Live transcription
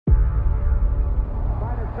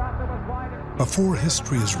Before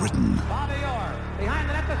history is written,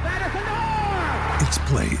 it's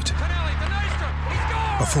played.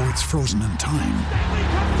 Before it's frozen in time,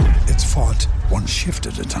 it's fought one shift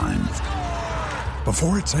at a time.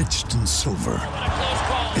 Before it's etched in silver,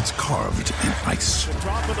 it's carved in ice.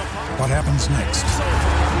 What happens next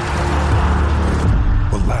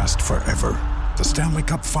will last forever. The Stanley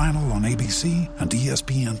Cup Final on ABC and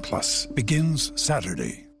ESPN Plus begins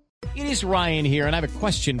Saturday. It is Ryan here, and I have a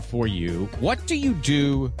question for you. What do you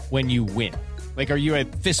do when you win? Like, are you a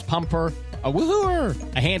fist pumper, a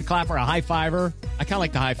woohooer, a hand clapper, a high fiver? I kind of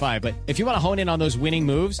like the high five, but if you want to hone in on those winning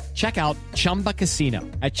moves, check out Chumba Casino.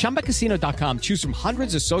 At ChumbaCasino.com, choose from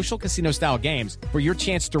hundreds of social casino-style games for your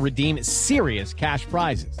chance to redeem serious cash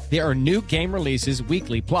prizes. There are new game releases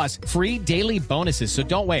weekly, plus free daily bonuses. So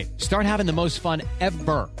don't wait. Start having the most fun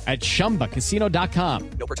ever at ChumbaCasino.com.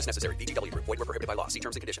 No purchase necessary. VGW. Void where prohibited by law. See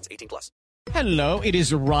terms and conditions. 18+. Hello, it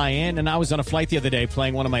is Ryan, and I was on a flight the other day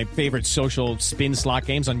playing one of my favorite social spin slot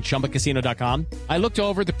games on ChumbaCasino.com. I looked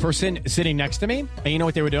over at the person sitting next to me, and you know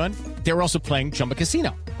what they were doing? They were also playing Chumba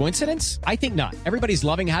Casino. Coincidence? I think not. Everybody's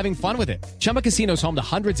loving having fun with it. Chumba Casino is home to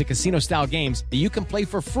hundreds of casino-style games that you can play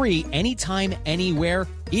for free anytime, anywhere,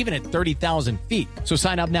 even at 30,000 feet. So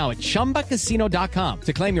sign up now at ChumbaCasino.com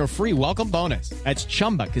to claim your free welcome bonus. That's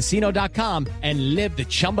ChumbaCasino.com and live the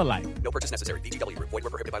Chumba life. No purchase necessary. VGW. Void where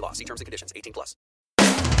prohibited by law. See terms and conditions. 18+.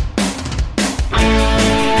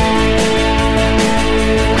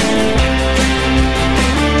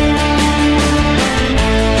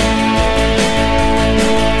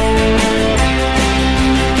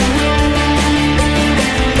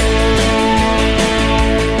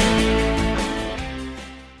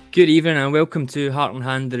 Good evening and welcome to Heart and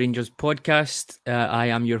Hand, the Rangers podcast. I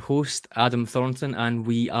am your host, Adam Thornton, and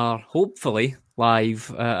we are hopefully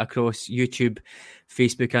live across YouTube,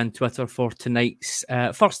 Facebook and Twitter for tonight's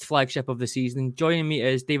first flagship of the season. Joining me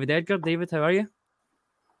is David Edgar. David, how are you?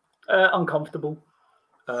 Uncomfortable.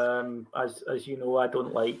 As you know, I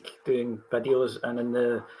don't like doing videos, and in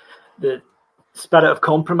the spirit of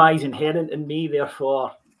compromise inherent in me,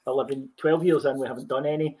 therefore 12 years in, we haven't done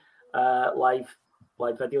any live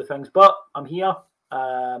video things, but I'm here.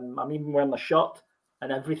 I'm even wearing a shirt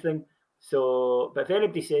and everything. So, but if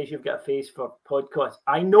anybody says you've got a face for podcasts,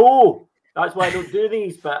 I know that's why I don't do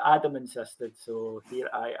these, but Adam insisted, so here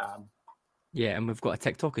I am. Yeah, and we've got a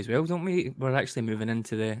TikTok as well, don't we? We're actually moving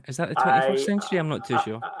into is that the 21st century? I'm not too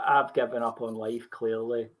sure. I've given up on life,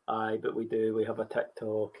 clearly. But we do. We have a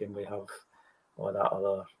TikTok and we have all that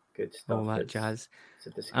other good stuff. All that jazz.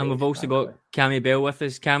 And we've also got Cammy Bell with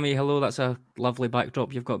us. Cammy, hello. That's a lovely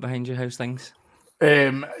backdrop you've got behind you. How's things?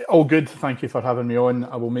 All good. Thank you for having me on.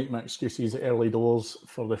 I will make my excuses early doors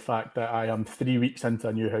for the fact that I am 3 weeks into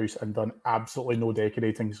a new house and done absolutely no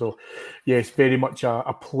decorating. So, yes, very much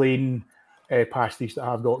a plain pastiche that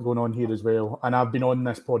I've got going on here as well. And I've been on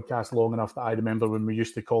this podcast long enough that I remember when we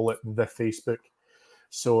used to call it the Facebook.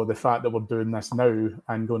 So the fact that we're doing this now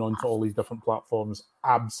and going on to all these different platforms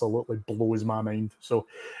absolutely blows my mind. So,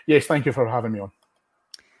 yes, thank you for having me on.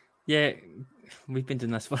 Yeah, we've been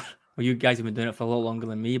doing this for... Well, you guys have been doing it for a lot longer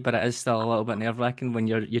than me, but it is still a little bit nerve-wracking when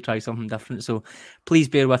you try something different. So please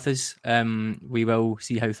bear with us. We will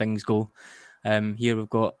see how things go. Here we've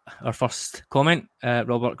got our first comment.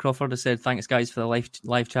 Robert Crawford has said, thanks, guys, for the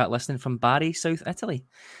live chat listening from Bari, South Italy.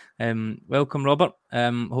 Welcome, Robert.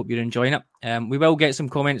 Hope you're enjoying it. We will get some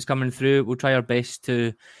comments coming through. We'll try our best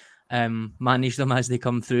to manage them as they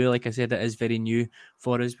come through. Like I said, it is very new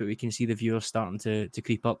for us, but we can see the viewers starting to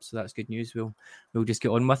creep up, so that's good news. We'll just get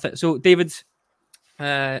on with it. So, David,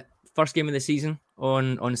 first game of the season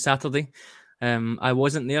on Saturday. I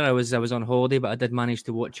wasn't there. I was on holiday, but I did manage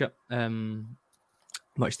to watch it.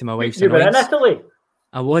 Much to my wife's annoyance. You were in Italy?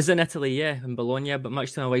 I was in Italy, yeah, in Bologna, but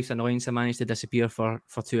much to my wife's annoyance, I managed to disappear for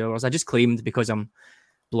 2 hours. I just claimed because I'm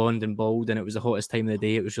blonde and bald and it was the hottest time of the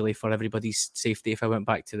day, it was really for everybody's safety if I went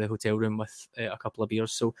back to the hotel room with a couple of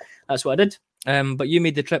beers. So that's what I did. But you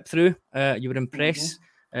made the trip through. You were impressed.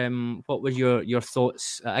 What were your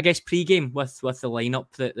thoughts, I guess, pre-game with the lineup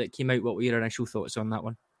that came out? What were your initial thoughts on that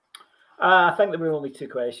one? I think there were only two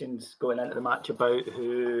questions going into the match about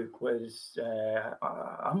who was...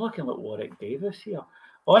 I'm looking at Warwick Davis here.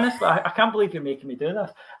 Honestly, I can't believe you're making me do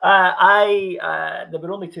this. There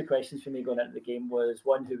were only two questions for me going into the game. Was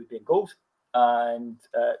one, who would be in goals, and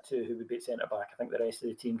two, who would be at centre-back. I think the rest of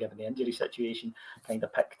the team, given the injury situation, kind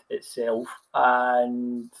of picked itself.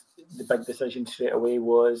 And the big decision straight away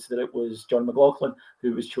was that it was John McLaughlin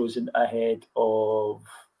who was chosen ahead of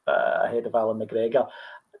Alan McGregor.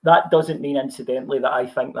 That doesn't mean, incidentally, that I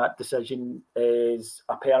think that decision is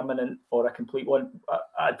a permanent or a complete one.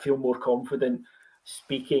 I'd feel more confident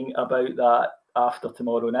speaking about that after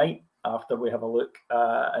tomorrow night, after we have a look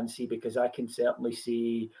and see, because I can certainly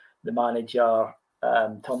see the manager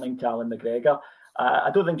turning to Alan McGregor.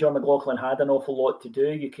 I don't think John McLaughlin had an awful lot to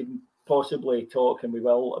do. You can possibly talk, and we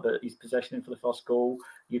will, about his positioning for the first goal.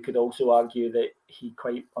 You could also argue that he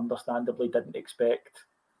quite understandably didn't expect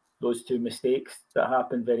those two mistakes that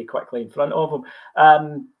happened very quickly in front of him.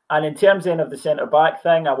 And in terms then of the centre-back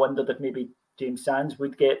thing, I wondered if maybe James Sands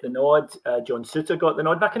would get the nod. John Souttar got the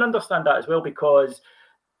nod. And I can understand that as well, because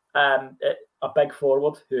a big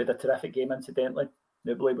forward who had a terrific game, incidentally.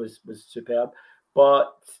 Nubly was superb.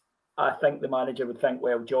 But I think the manager would think,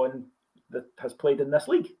 well, John has played in this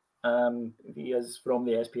league. He is from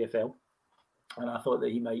the SPFL. And I thought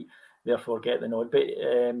that he might therefore get the nod. But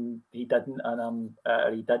he didn't, and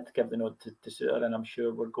he did give the nod to Souttar, and I'm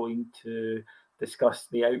sure we're going to discuss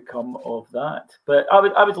the outcome of that. But I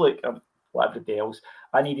would look, like everybody else,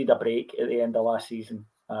 I needed a break at the end of last season.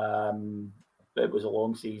 It was a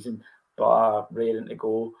long season, but raring to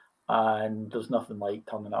go. And there's nothing like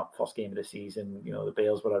turning up first game of the season. You know, the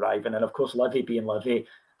Bears were arriving, and of course, Livvy being Livvy,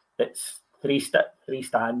 it's three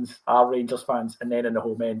stands are Rangers fans, and then in the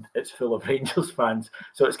home end, it's full of Rangers fans.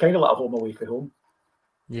 So it's kind of like a home away from home.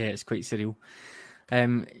 Yeah, it's quite surreal.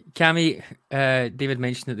 Cammy, David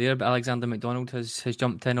mentioned it there, but Alexander McDonald has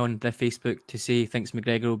jumped in on the Facebook to say he thinks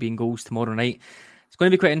McGregor will be in goals tomorrow night. It's going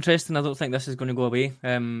to be quite interesting. I don't think this is going to go away,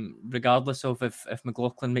 regardless of if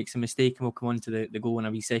McLaughlin makes a mistake, and we'll come on to the goal in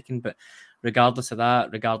a wee second. But regardless of that,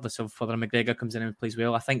 regardless of whether McGregor comes in and plays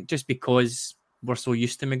well, I think just because we're so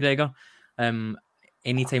used to McGregor,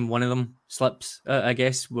 anytime one of them slips, I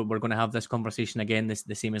guess we're going to have this conversation again,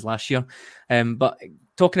 the same as last year. But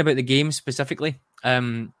talking about the game specifically,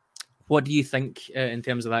 what do you think in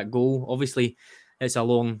terms of that goal? Obviously, it's a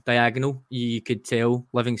long diagonal. You could tell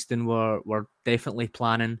Livingston were definitely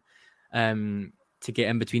planning to get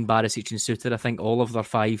in between Barisic and Souttar. I think all of their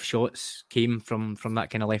 5 shots came from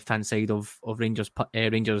that kind of left-hand side of Rangers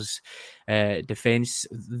defence.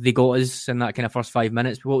 They got us in that kind of first 5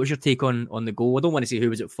 minutes. But what was your take on the goal? I don't want to say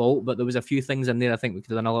who was at fault, but there was a few things in there I think we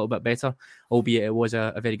could have done a little bit better, albeit it was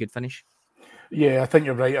a very good finish. Yeah, I think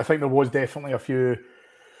you're right. I think there was definitely a few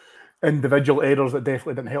individual errors that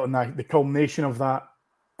definitely didn't help, and the culmination of that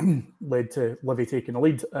led to Livvy taking the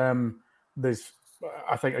lead. There's,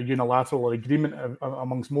 I think, a unilateral agreement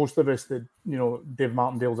amongst most of us that, you know, Dave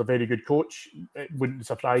Martindale's a very good coach. It wouldn't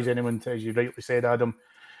surprise anyone, to, as you rightly said, Adam,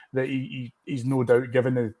 that he's no doubt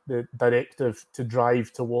given the directive to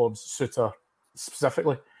drive towards Souttar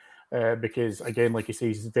specifically, because, again, like you say,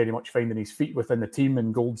 he's very much finding his feet within the team,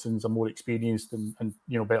 and Goldson's a more experienced and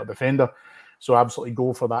you know, better defender. So absolutely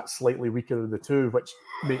go for that slightly weaker of the two, which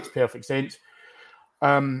makes perfect sense.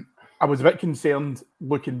 I was a bit concerned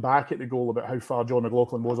looking back at the goal about how far John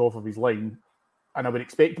McLaughlin was off of his line, and I would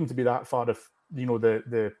expect him to be that far if, you know,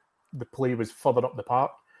 the play was further up the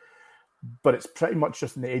park. But it's pretty much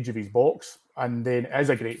just in the edge of his box, and then it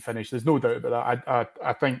is a great finish. There's no doubt about that.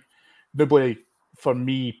 I think Nubly, for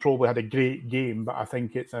me, probably had a great game, but I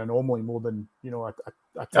think it's an anomaly more than, you know, a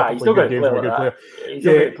typically good game for a good player. He's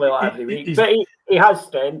not going to play like every week, but he has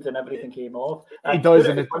strength and everything came off. He does.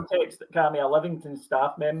 In the context that Cammy, a Livingston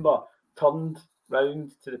staff member, turned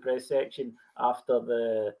round to the press section after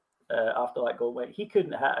that goal went, he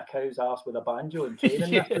couldn't hit a cow's arse with a banjo in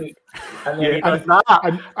training this week. And then he does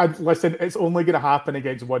that. And listen, it's only going to happen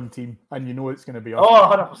against one team, and you know it's going to be us.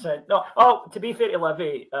 Oh, 100%. No, to be fair to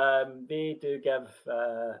Livvy, they do give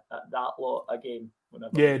that lot a game.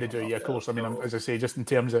 Yeah, they do. Yeah, of course. I mean, as I say, just in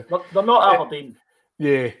terms of... They're not Aberdeen.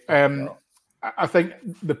 Yeah. I think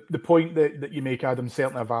the point that you make, Adam, is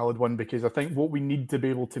certainly a valid one, because I think what we need to be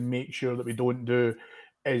able to make sure that we don't do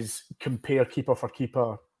is compare keeper for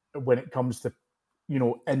keeper when it comes to, you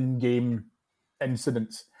know, in-game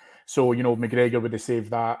incidents. So, you know, McGregor would have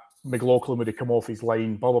saved that, McLaughlin would have come off his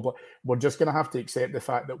line, blah, blah, blah. We're just going to have to accept the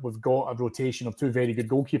fact that we've got a rotation of 2 very good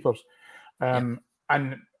goalkeepers. And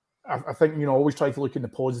I think, you know, always try to look in the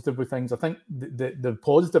positive with things. I think the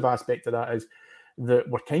positive aspect of that is that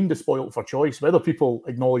we're kind of spoilt for choice. Whether people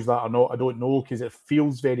acknowledge that or not, I don't know, because it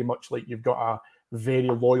feels very much like you've got a very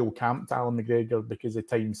loyal camp to Alan McGregor because of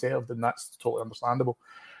time served, and that's totally understandable.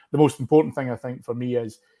 The most important thing, I think, for me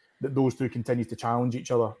is that those two continue to challenge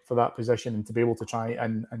each other for that position and to be able to try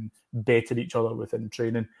and better each other within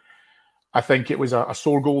training. I think it was a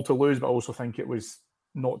sore goal to lose, but I also think it was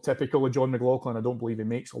not typical of John McLaughlin. I don't believe he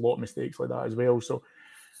makes a lot of mistakes like that as well. So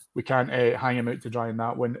we can't hang him out to dry in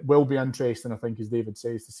that one. It will be interesting, I think, as David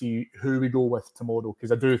says, to see who we go with tomorrow,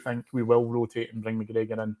 because I do think we will rotate and bring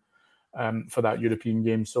McGregor in for that European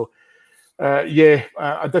game. So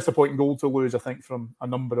A disappointing goal to lose, I think, from a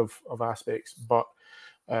number of aspects, but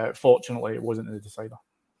fortunately it wasn't the decider.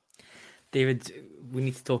 David, we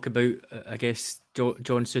need to talk about, I guess,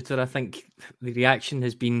 John Souttar. I think the reaction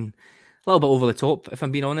has been a little bit over the top, if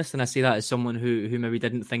I'm being honest, and I say that as someone who maybe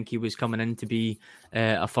didn't think he was coming in to be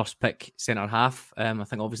a first pick centre half. I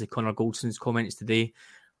think obviously Connor Goldson's comments today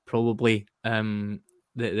probably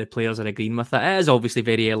the players are agreeing with that. It is obviously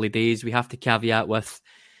very early days. We have to caveat with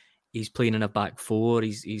he's playing in a back four.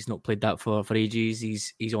 He's not played that for ages.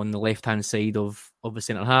 He's on the left hand side of the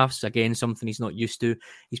centre halves. Again, something he's not used to.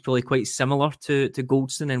 He's probably quite similar to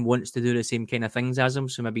Goldson and wants to do the same kind of things as him.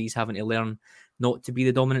 So maybe he's having to learn not to be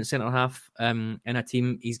the dominant centre half in a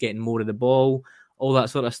team. He's getting more of the ball, all that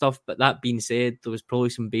sort of stuff. But that being said, there was probably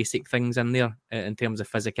some basic things in there in terms of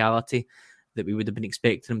physicality that we would have been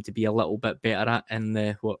expecting him to be a little bit better at in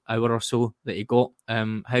the hour or so that he got.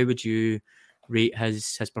 How would you rate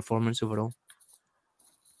his performance overall?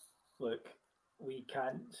 Look, we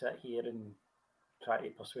can't sit here and try to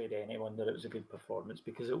persuade anyone that it was a good performance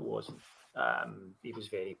because it wasn't. He was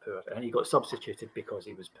very poor and he got substituted because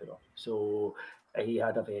he was poor. So he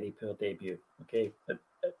had a very poor debut. Okay,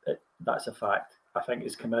 that's a fact. I think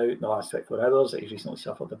it's come out in the last 24 hours that he's recently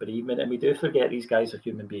suffered a bereavement, and we do forget these guys are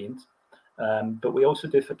human beings. But we also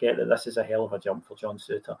do forget that this is a hell of a jump for John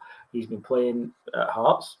Souttar. He's been playing at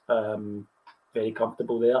Hearts, very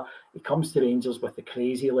comfortable there. He comes to Rangers with the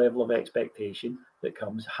crazy level of expectation that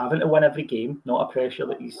comes, having to win every game, not a pressure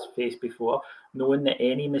that he's faced before, knowing that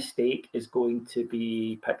any mistake is going to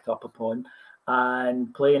be picked up upon,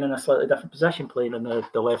 and playing in a slightly different position, playing on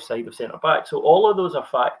the left side of centre-back. So all of those are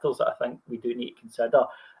factors that I think we do need to consider.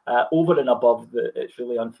 Over and above that, it's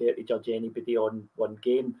really unfair to judge anybody on one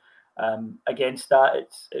game. Against that,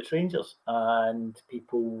 it's Rangers, and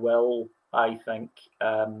people will, I think,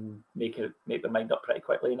 make their mind up pretty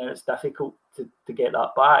quickly. Now it's difficult to get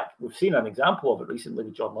that back. We've seen an example of it recently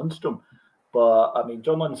with John Lundstrom, but I mean,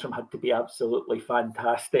 John Lundstrom had to be absolutely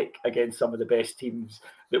fantastic against some of the best teams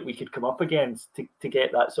that we could come up against to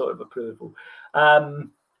get that sort of approval.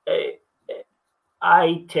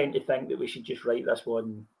 I tend to think that we should just write this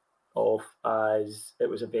one off as it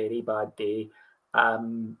was a very bad day.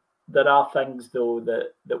 There are things, though,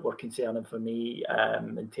 that were concerning for me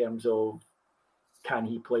in terms of can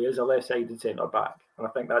he play as a left-sided centre-back? And I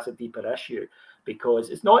think that's a deeper issue because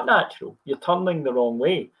it's not natural. You're turning the wrong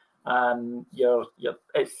way.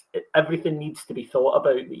 Everything needs to be thought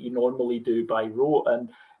about that you normally do by rote. And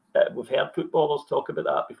we've heard footballers talk about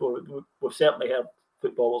that before. We've certainly heard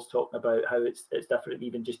footballers talking about how it's different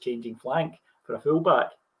even just changing flank for a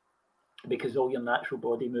fullback, because all your natural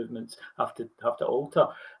body movements have to alter.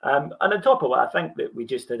 And on top of it, I think that we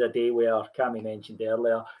just had a day where Cammy mentioned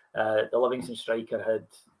earlier, the Livingston striker had,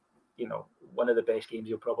 one of the best games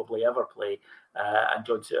he'll probably ever play, and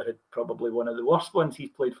John Souttar had probably one of the worst ones he's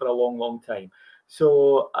played for a long, long time.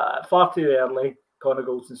 So far too early. Connor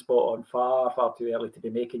Goldston spot on. Far too early to be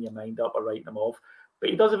making your mind up or writing him off. But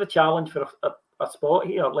he does have a challenge for a spot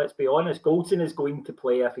here. Let's be honest. Goldson is going to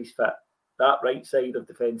play if he's fit. That right side of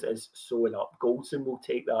defence is sewing up. Goldson will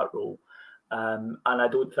take that role. And I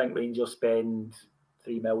don't think Rangers spend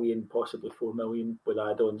 3 million, possibly 4 million with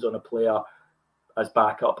add-ons on a player as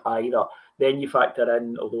backup either. Then you factor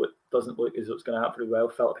in, although it doesn't look as though it's going to happen very well,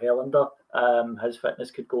 Philip Helander, his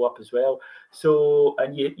fitness could go up as well. So,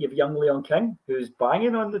 and you have young Leon King, who's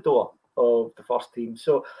banging on the door of the first team.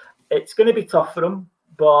 So it's going to be tough for him,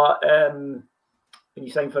 but when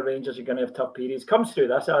you sign for Rangers, you're going to have tough periods. Comes through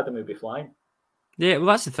this, Adam will be flying. Yeah, well,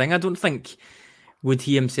 that's the thing. I don't think, would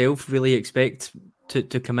he himself really expect to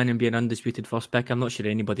come in and be an undisputed first pick? I'm not sure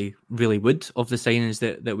anybody really would of the signings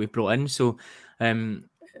that we've brought in. So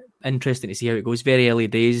interesting to see how it goes. Very early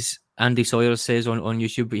days. Andy Sawyer says on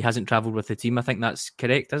YouTube, but he hasn't travelled with the team. I think that's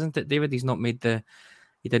correct, isn't it, David? He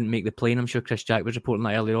didn't make the plane. I'm sure Chris Jack was reporting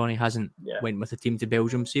that earlier on. He hasn't went with the team to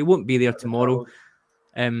Belgium, so he won't be there tomorrow.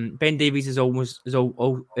 Ben Davies is there. We've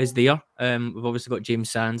obviously got James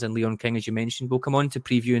Sands and Leon King, as you mentioned. We'll come on to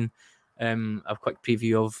previewing a quick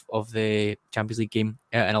preview of the Champions League game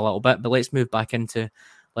in a little bit, but let's move back into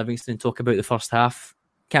Livingston and talk about the first half.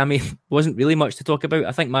 Cammy, wasn't really much to talk about.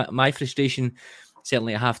 I think my frustration,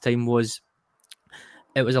 certainly at halftime, was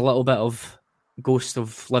it was a little bit of ghost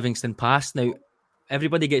of Livingston past. Now,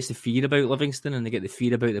 everybody gets the fear about Livingston and they get the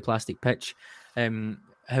fear about the plastic pitch.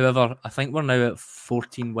 However, I think we're now at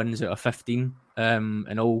 14 wins out of 15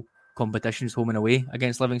 in all competitions, home and away,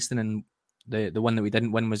 against Livingston, and the one that we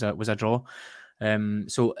didn't win was a draw.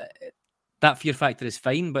 So that fear factor is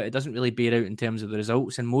fine, but it doesn't really bear out in terms of the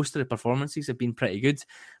results, and most of the performances have been pretty good.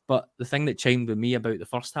 But the thing that chimed with me about the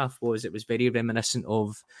first half was it was very reminiscent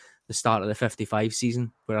of the start of the 55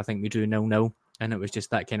 season, where I think we drew 0-0, and it was just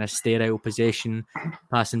that kind of sterile possession,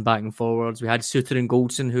 passing back and forwards. We had Suter and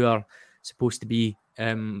Goldson, who are supposed to be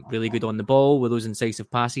really good on the ball with those incisive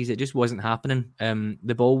passes. It just wasn't happening.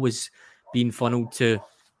 The ball was being funneled to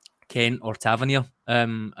Kent or Tavernier,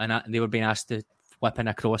 and they were being asked to whip in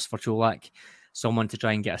a cross for Cholak, someone to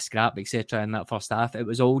try and get a scrap, etc. in that first half. It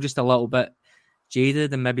was all just a little bit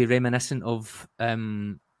jaded and maybe reminiscent of, I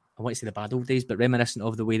want to say the bad old days, but reminiscent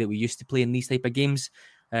of the way that we used to play in these type of games.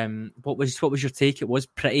 What was your take? It was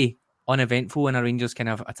pretty uneventful in a Rangers kind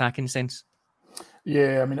of attacking sense.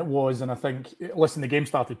 Yeah, I mean, it was. And I think, listen, the game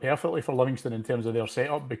started perfectly for Livingston in terms of their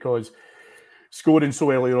setup, because scoring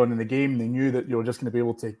so earlier on in the game, they knew that you were just going to be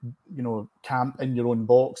able to, camp in your own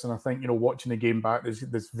box. And I think, watching the game back,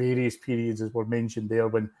 there's various periods, as were mentioned there,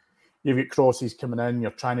 when you've got crosses coming in,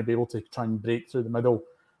 you're trying to be able to try and break through the middle.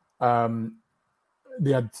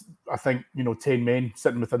 They had, I think, 10 men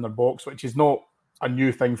sitting within their box, which is not a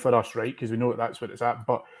new thing for us, right? Because we know that's what it's at.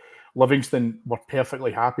 But Livingston were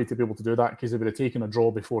perfectly happy to be able to do that, because they would have taken a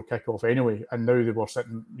draw before kick-off anyway, and now they were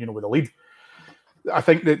sitting, with a lead. I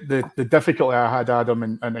think that the difficulty I had, Adam,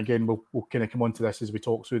 and again, we'll kind of come on to this as we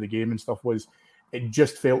talk through the game and stuff, was it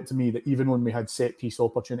just felt to me that even when we had set-piece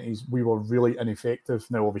opportunities, we were really ineffective.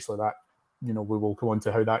 Now, obviously, that, we will come on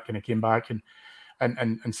to how that kind of came back and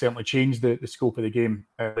certainly changed the scope of the game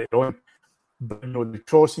later on. But, the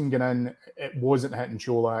crossing going in, it wasn't hitting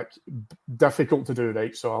Cholak. Difficult to do,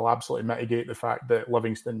 right? So I'll absolutely mitigate the fact that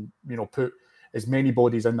Livingston, put as many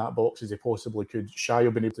bodies in that box as they possibly could, shy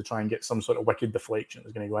of being able to try and get some sort of wicked deflection that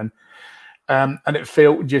was going to go in. And it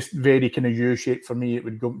felt just very kind of U-shaped for me. It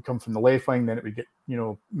would come from the left wing, then it would get,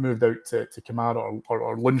 moved out to Kamara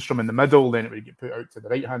or Lundstrom in the middle, then it would get put out to the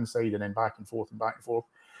right-hand side, and then back and forth and back and forth.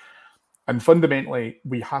 And fundamentally,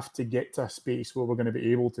 we have to get to a space where we're going to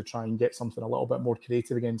be able to try and get something a little bit more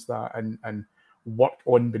creative against that, and work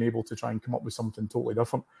on being able to try and come up with something totally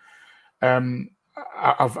different.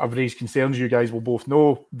 I've raised concerns. You guys will both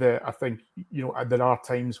know that I think, there are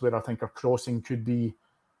times where I think our crossing could be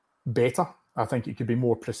better. I think it could be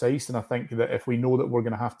more precise. And I think that if we know that we're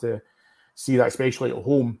going to have to see that, especially at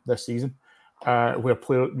home this season, where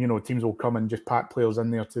teams will come and just pack players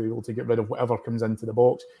in there to be able to get rid of whatever comes into the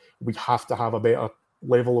box, we have to have a better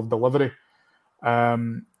level of delivery.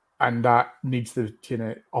 And that needs to kind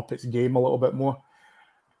of up its game a little bit more.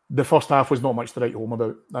 The first half was not much to write home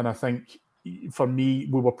about. And I think, for me,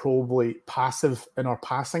 we were probably passive in our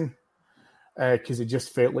passing, because it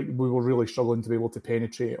just felt like we were really struggling to be able to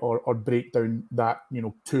penetrate or break down that,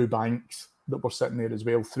 two banks that were sitting there as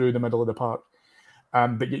well through the middle of the park.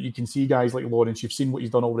 But yet you can see guys like Lawrence, you've seen what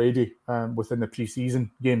he's done already within the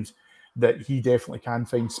pre-season games, that he definitely can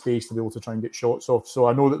find space to be able to try and get shots off. So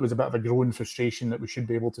I know that was a bit of a growing frustration that we should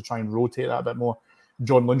be able to try and rotate that a bit more.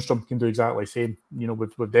 John Lundstrom can do exactly the same.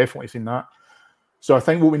 We've definitely seen that. So I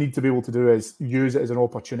think what we need to be able to do is use it as an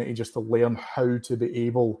opportunity just to learn how to be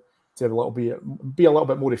able to be a little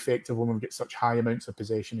bit more effective when we get such high amounts of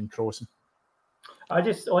possession and crossing. I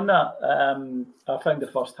just, on that, I found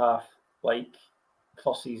the first half like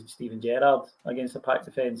first season Steven Gerrard against the pack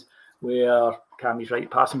defence, where Cammy's right,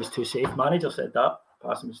 passing was too safe. Manager said that,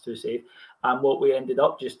 passing was too safe. And what we ended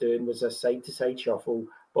up just doing was a side-to-side shuffle.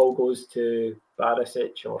 Ball goes to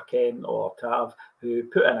Barisic or Ken or Tav, who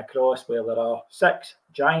put in a cross where there are 6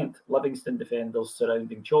 giant Livingston defenders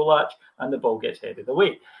surrounding Cholak, and the ball gets headed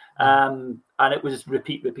away. And it was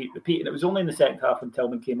repeat. And it was only in the second half when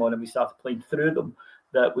Tillman came on and we started playing through them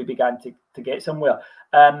that we began to get somewhere.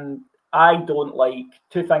 I don't like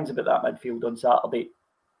 2 things about that midfield on Saturday.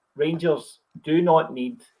 Rangers do not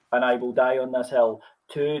need, and I will die on this hill,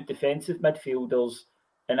 2 defensive midfielders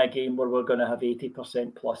in a game where we're going to have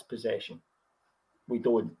 80% plus possession. We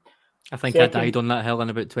don't. I think I died on that hill in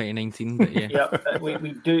about 2019. But yeah, yeah,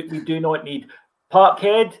 we do not need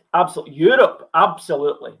Parkhead. Absolutely, Europe.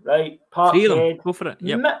 Absolutely, right. Parkhead. Go for it.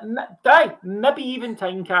 Maybe even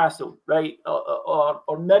Tynecastle, right,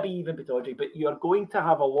 or maybe even Pittodrie. But you are going to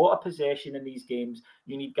have a lot of possession in these games.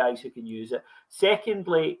 You need guys who can use it.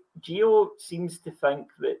 Secondly, Gio seems to think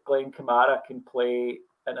that Glenn Kamara can play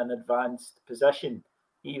in an advanced position,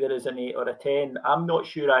 either as an 8 or a 10. I'm not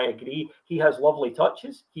sure I agree. He has lovely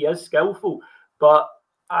touches. He is skillful, but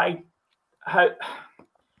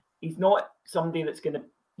he's not somebody that's going to...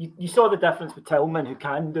 You saw the difference with Tillman, who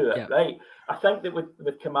can do it, right? I think that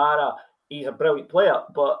with Kamara, he's a brilliant player,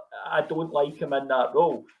 but I don't like him in that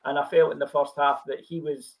role. And I felt in the first half that he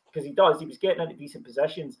was getting into decent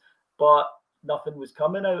positions, but nothing was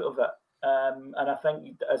coming out of it. And I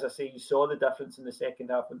think, as I say, you saw the difference in the second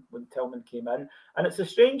half when Tillman came in. And it's a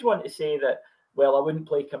strange one to say that well, I wouldn't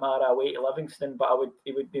play Kamara away to Livingston, but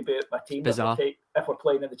he would be about my team if we're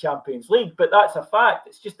playing in the Champions League. But that's a fact.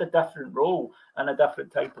 It's just a different role and a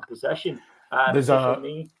different type of position. For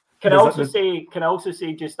me, can I also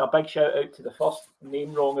say just a big shout out to the first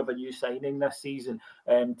name wrong of a new signing this season,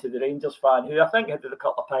 to the Rangers fan who I think had a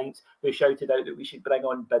couple of pints, who shouted out that we should bring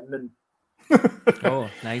on Binman. Oh,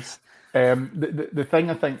 nice. The thing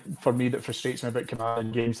I think for me that frustrates me about Kamara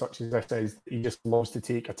in games such as this is he just loves to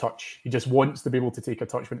take a touch. He just wants to be able to take a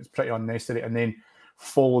touch when it's pretty unnecessary, and then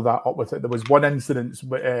follow that up with it. There was one incident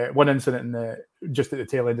just at the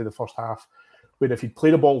tail end of the first half where if he'd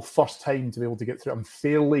played the ball first time to be able to get through, I'm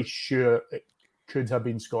fairly sure it could have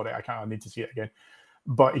been scored. I need to see it again.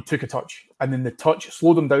 But he took a touch, and then the touch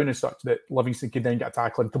slowed him down as such that Livingston could then get a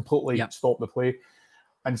tackle and completely stop the play.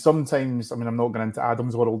 And sometimes, I mean, I'm not going into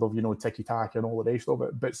Adam's world of, tiki-taka and all the rest of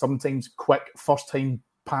it, but sometimes quick first-time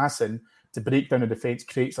passing to break down a defence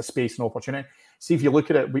creates a space and opportunity. See, if you look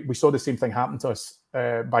at it, we saw the same thing happen to us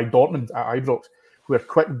by Dortmund at Ibrox, where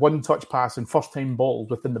quick one-touch passing, first-time balls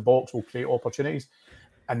within the box will create opportunities.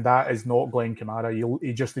 And that is not Glenn Kamara.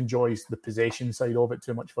 He just enjoys the possession side of it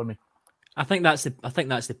too much for me. I think that's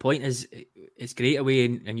the point. Is it's great away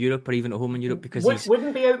in Europe or even at home in Europe because he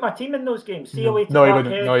wouldn't be out my team in those games. See away to no,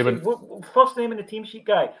 he wouldn't. First name in the team sheet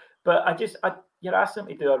guy, but you're asking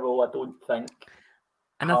him to do a role I don't think.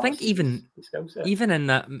 And I think even in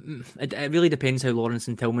that, it really depends how Lawrence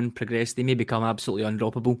and Tillman progress. They may become absolutely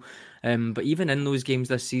undroppable, but even in those games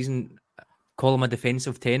this season, call him a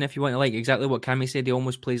defensive 10 if you want to, like exactly what Cammy said. He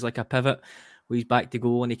almost plays like a pivot where he's back to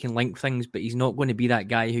goal and he can link things, but he's not going to be that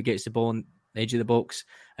guy who gets the ball on the edge of the box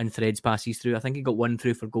and threads passes through. I think he got one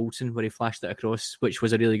through for Goldson where he flashed it across, which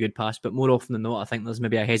was a really good pass, but more often than not, I think there's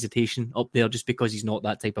maybe a hesitation up there just because he's not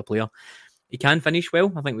that type of player. He can finish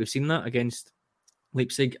well. I think we've seen that against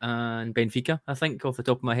Leipzig and Benfica, I think, off the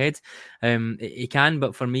top of my head. He can,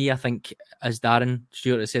 but for me, I think, as Darren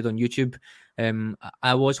Stewart has said on YouTube,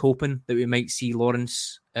 I was hoping that we might see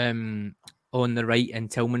Lawrence on the right and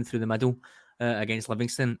Tillman through the middle against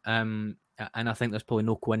Livingston. And I think there's probably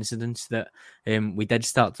no coincidence that we did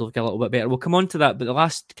start to look a little bit better. We'll come on to that, but the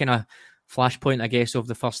last kind of flashpoint, I guess, of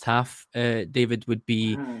the first half, David, would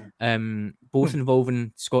be both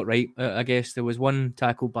involving Scott Wright. I guess there was one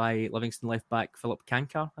tackle by Livingston left back Philip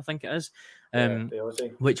Kankar, I think it is,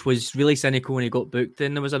 which was really cynical when he got booked.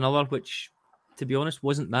 Then there was another which, to be honest,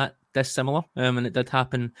 wasn't that dissimilar, and it did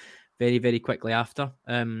happen very, very quickly after.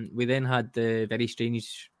 We then had the very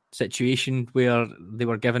strange situation where they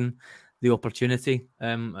were given the opportunity,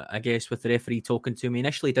 I guess, with the referee talking to him. He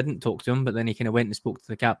initially didn't talk to him, but then he kind of went and spoke to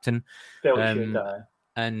the captain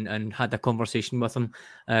and had a conversation with him.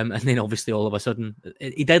 And then obviously all of a sudden,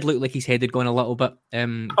 he did look like his head had gone a little bit.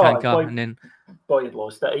 Boy had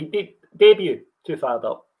lost it. He debut too fired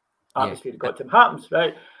up. Atmosphere got to him. Happens,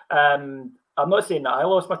 right? I'm not saying that I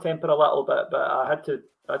lost my temper a little bit, but I had to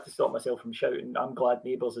stop myself from shouting, "I'm glad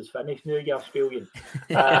Neighbours is finished now, you Australian."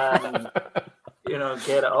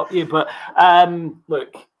 Get it up you. But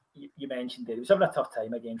look, you mentioned it. He was having a tough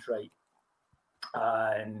time against Wright.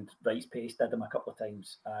 And Wright's pace did him a couple of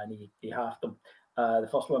times, and he halved them. The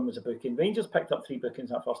first one was a booking. Rangers picked up 3 bookings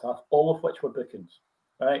in that first half, all of which were bookings,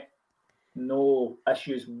 right? No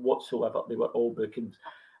issues whatsoever. They were all bookings.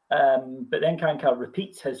 But then Kankar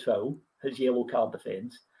repeats his foul, his yellow card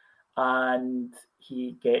defence, and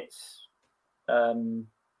he gets...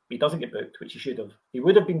 he doesn't get booked, which he should have. He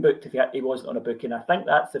would have been booked if he wasn't on a booking. I think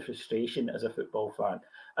that's the frustration as a football fan.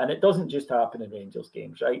 And it doesn't just happen in Rangers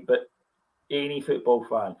games, right? But any football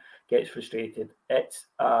fan gets frustrated. It's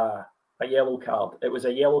a yellow card. It was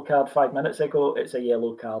a yellow card 5 minutes ago. It's a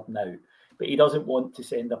yellow card now. But he doesn't want to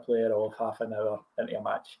send a player off half an hour into a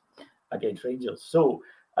match against Rangers. So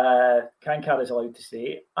Kankar is allowed to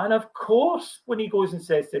stay. And of course, when he goes and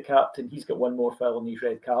says to the captain, he's got one more foul and he's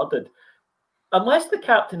red carded, unless the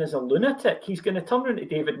captain is a lunatic, he's going to turn around to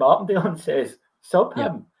David Martindale and says, sub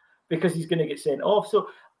him, because he's going to get sent off. So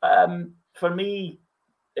for me,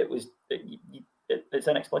 it's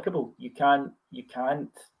inexplicable. You can't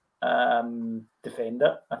defend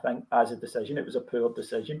it, I think, as a decision. It was a poor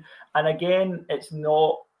decision. And again, it's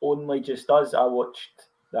not only just us. I watched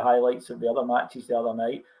the highlights of the other matches the other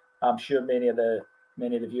night. I'm sure many of the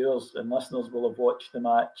viewers and listeners will have watched the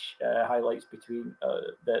match highlights between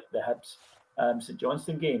the Hibs St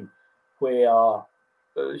Johnstone game, where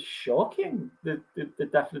it was shocking the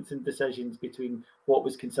difference in decisions between what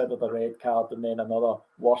was considered a red card and then another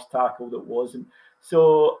worse tackle that wasn't.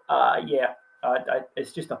 So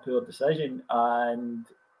it's just a poor decision. And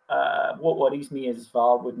what worries me is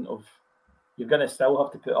VAR wouldn't have you're going to still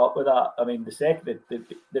have to put up with that. I mean,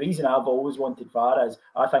 the reason I've always wanted VAR is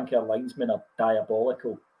I think our linesmen are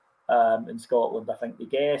diabolical in Scotland. I think they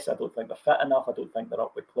guess. I don't think they're fit enough. I don't think they're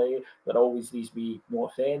up with play. They're always these wee, no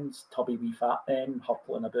offence, tubby wee fat men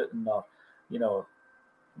huffling about in their,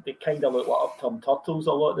 they kind of look like upturned turtles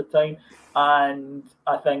a lot of the time. And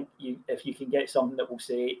I think if you can get something that will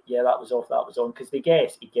say, yeah, that was off, that was on, because he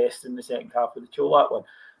guessed in the second half of the Cholak one.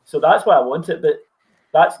 So that's why I want it, but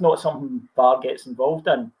that's not something VAR gets involved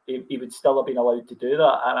in. He would still have been allowed to do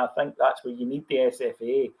that. And I think that's where you need the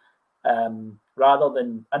SFA rather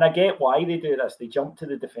than, and I get why they do this. They jump to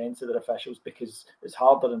the defence of their officials because it's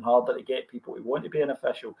harder and harder to get people who want to be an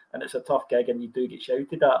official. And it's a tough gig and you do get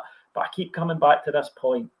shouted at. But I keep coming back to this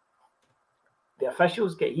point. The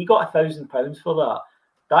officials he got £1,000 for that.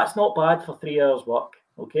 That's not bad for 3 hours work,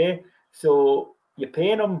 okay? So you're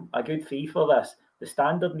paying them a good fee for this. The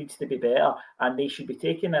standard needs to be better, and they should be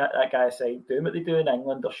taking that guy aside, doing what they do in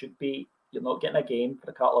England. You're not getting a game for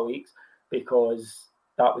a couple of weeks because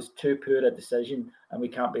that was too poor a decision, and we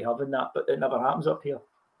can't be having that. But it never happens up here.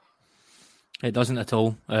 It doesn't at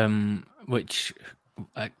all, which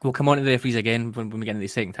we'll come on to the referees again when we get into the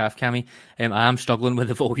second half, Cammy. I am struggling with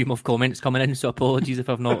the volume of comments coming in, so apologies if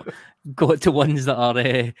I've not got to ones that are...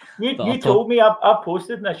 You told me, I've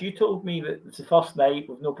posted this, you told me that it's the first night,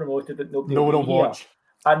 we've not promoted it, nobody will watch.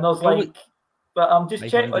 And there's but I'm just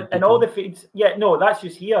checking, and all the feeds, that's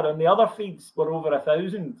just here, and the other feeds were over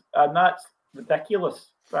 1,000, and that's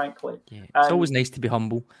ridiculous, frankly. Yeah, it's always nice to be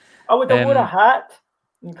humble. I would have worn a hat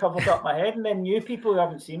and covered up my head, and then new people who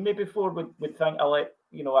haven't seen me before would think I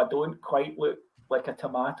don't quite look like a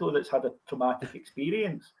tomato that's had a traumatic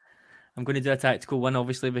experience. I'm going to do a tactical one,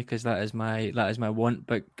 obviously, because that is my want.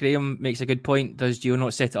 But Graham makes a good point. Does Gio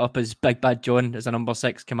not set it up as Big Bad John as a number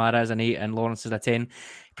 6, Kamara as an 8, and Lawrence as a 10? He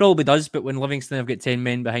probably does, but when Livingston have got 10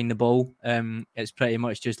 men behind the ball, it's pretty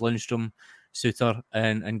much just Lundstrom, Suter,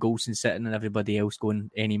 and Goldson sitting, and everybody else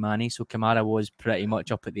going any manny. So Kamara was pretty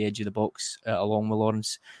much up at the edge of the box, along with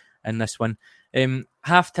Lawrence in this one.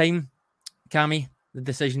 Half time, Cammy, the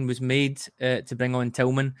decision was made to bring on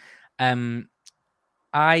Tillman.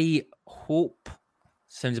 I hope,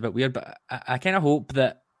 sounds a bit weird, but I kind of hope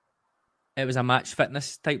that it was a match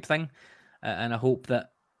fitness type thing. And I hope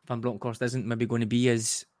that Van Bronckhorst isn't maybe going to be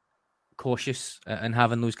as cautious and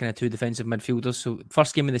having those kind of two defensive midfielders. So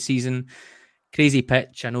first game of the season, crazy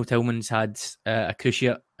pitch. I know Tillman's had a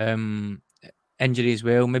cruciate injury as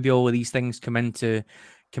well. Maybe all of these things come into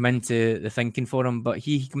the thinking for him. But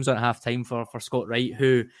he comes on at half time for Scott Wright,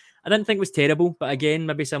 who I didn't think was terrible, but again,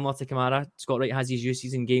 maybe similar to Kamara, Scott Wright has his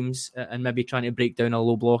uses in games, and maybe trying to break down a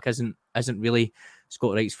low block isn't really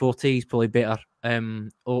Scott Wright's forte. He's probably better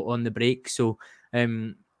on the break. So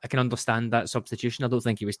I can understand that substitution. I don't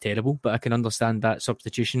think he was terrible, but I can understand that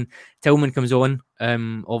substitution. Tillman comes on,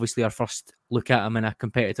 obviously our first look at him in a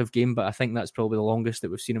competitive game, but I think that's probably the longest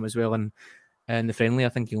that we've seen him as well in the friendly. I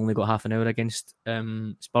think he only got half an hour against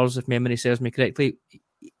Spurs, if memory serves me correctly.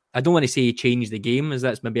 I don't want to say he changed the game, as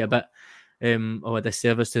that's maybe a bit of a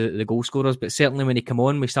disservice to the goal scorers, but certainly when he came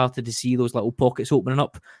on, we started to see those little pockets opening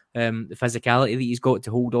up. The physicality that he's got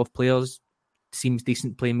to hold off players seems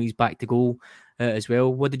decent playing when he's back to goal as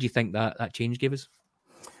well. What did you think that change gave us?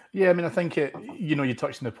 Yeah, I mean, I think you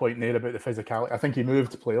touched on the point there about the physicality. I think he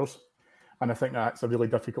moved players, and I think that's a really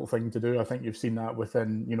difficult thing to do. I think you've seen that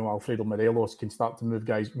within, Alfredo Morelos can start to move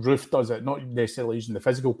guys. Roof does it, not necessarily using the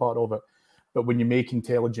physical part of it, but when you make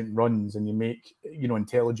intelligent runs and you make,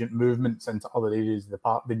 intelligent movements into other areas of the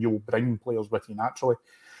park, then you'll bring players with you naturally.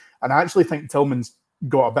 And I actually think Tillman's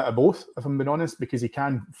got a bit of both, if I'm being honest, because he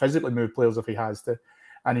can physically move players if he has to,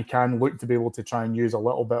 and he can look to be able to try and use a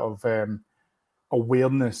little bit of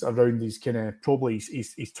awareness around his kind of probably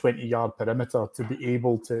his 20-yard perimeter to be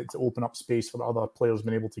able to open up space for other players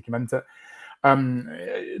being able to come into it.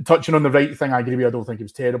 Touching on the Wright thing, I agree with you. I don't think it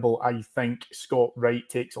was terrible. I think Scott Wright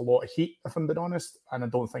takes a lot of heat, if I'm being honest, and I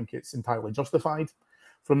don't think it's entirely justified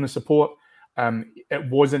from the support. It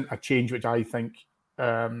wasn't a change which I think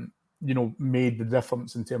made the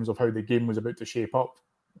difference in terms of how the game was about to shape up.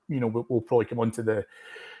 We'll probably come on to the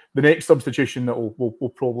next substitution that we'll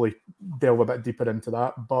probably delve a bit deeper into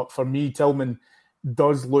that. But for me, Tillman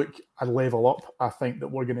does look a level up. I think that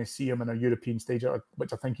we're going to see him in a European stage,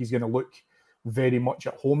 which I think he's going to look very much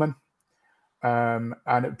at home in.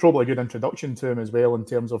 And it probably a good introduction to him as well in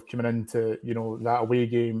terms of coming into, that away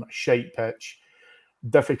game, shite pitch,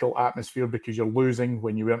 difficult atmosphere because you're losing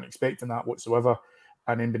when you weren't expecting that whatsoever,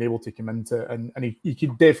 and then being able to come into it. And he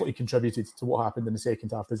could definitely contributed to what happened in the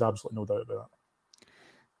second half. There's absolutely no doubt about that.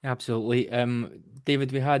 Absolutely.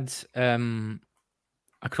 David, we had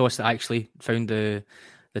a cross that actually found the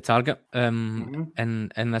the target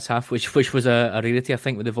in this half, which was a rarity, I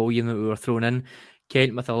think, with the volume that we were thrown in.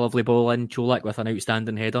 Kent with a lovely ball in, Čolak with an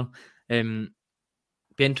outstanding header.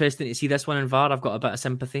 Be interesting to see this one in VAR. I've got a bit of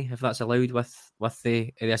sympathy, if that's allowed, with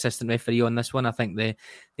the assistant referee on this one. I think the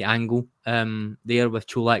angle there with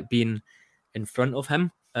Čolak being in front of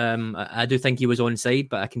him, I do think he was onside,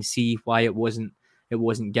 but I can see why it wasn't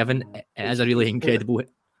given. It is a really incredible.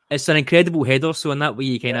 It's an incredible header, so in that way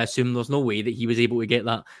you kind of assume there's no way that he was able to get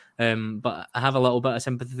that. But I have a little bit of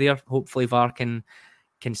sympathy there. Hopefully VAR can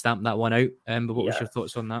stamp that one out. But what was your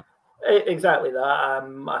thoughts on that? Exactly that.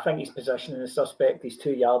 I think he's positioning the suspect. He's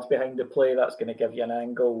 2 yards behind the play. That's going to give you an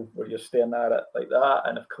angle where you're staring at it like that.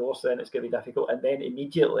 And of course, then it's going to be difficult. And then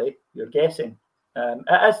immediately you're guessing.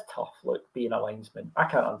 It is tough, look, being a linesman. I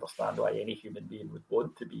can't understand why any human being would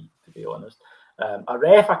want to be honest. A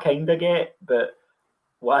ref I kind of get, but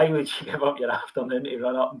why would you give up your afternoon to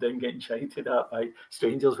run up and down getting shouted at by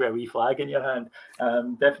strangers with a wee flag in your hand?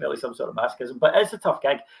 Definitely some sort of masochism, but it's a tough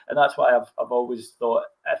gig, and that's why I've always thought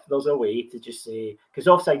if there's a way to just say, because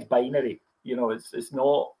offside's binary, it's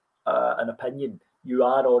not an opinion. You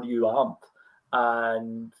are or you aren't,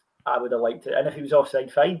 and I would have liked it. And if he was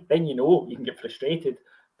offside, fine. Then you can get frustrated,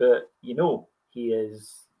 but he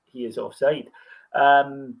is offside.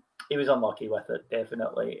 He was unlucky with it,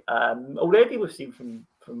 definitely. Already we've seen from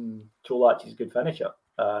Čolak, he's a good finisher.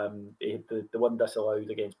 He had the one disallowed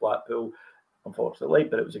against Blackpool, unfortunately,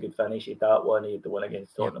 but it was a good finish. He had that one, he had the one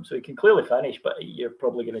against Tottenham. So he can clearly finish, but you're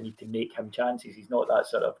probably going to need to make him chances. He's not that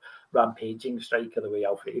sort of rampaging striker the way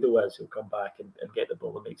Alfredo is, who'll come back and get the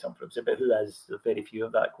ball and make something of it, but who is very few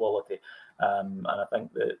of that quality. And I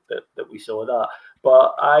think that we saw that.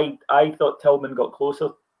 But I thought Tillman got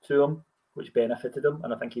closer to him, which benefited him,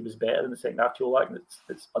 and I think he was better in the second half. Čolak, and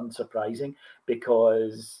it's unsurprising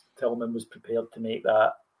because Tillman was prepared to make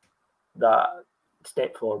that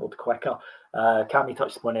step forward quicker. Cammy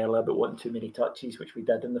touched one earlier about wanting too many touches, which we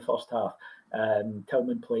did in the first half.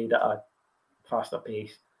 Tillman played at a faster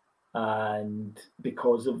pace, and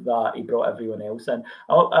because of that, he brought everyone else in.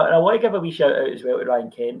 I want to give a wee shout out as well to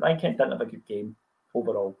Ryan Kent. Ryan Kent didn't have a good game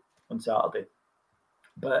overall on Saturday,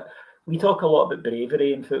 but we talk a lot about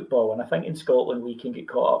bravery in football, and I think in Scotland we can get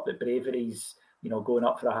caught up that bravery's, going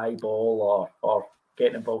up for a high ball or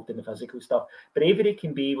getting involved in the physical stuff. Bravery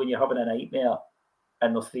can be when you're having a nightmare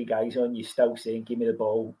and there's 3 guys on you still saying, give me the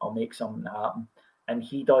ball, I'll make something happen. And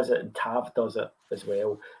he does it, and Tav does it as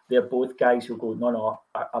well. They're both guys who go, no,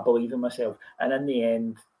 I believe in myself. And in the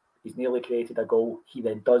end, he's nearly created a goal. He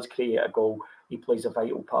then does create a goal. He plays a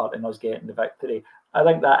vital part in us getting the victory. I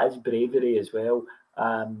think that is bravery as well.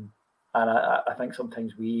 And I think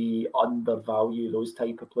sometimes we undervalue those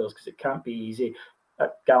type of players because it can't be easy.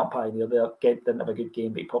 Gallant Pioneer there didn't have a good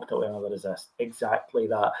game, but he popped out another assist. Exactly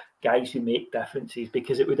that. Guys who make differences,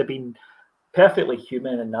 because it would have been perfectly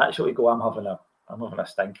human and natural to go, I'm having a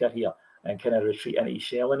stinker here, and kind of retreat into his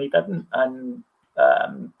shell, and he didn't. And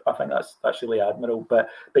I think that's really admirable. But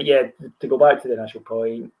yeah, to go back to the initial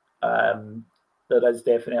point, there is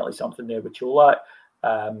definitely something there with Čolak.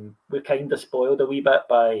 We're kind of spoiled a wee bit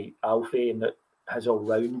by Alfie and his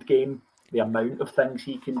all-round game, the amount of things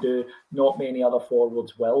he can do. Not many other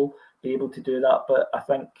forwards will be able to do that, but I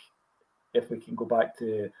think if we can go back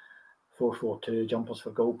to 4-4-2, jumpers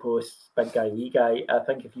for goalposts, big guy, wee guy, I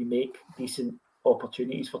think if you make decent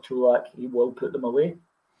opportunities for Čolak, he will put them away.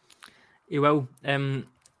 He will.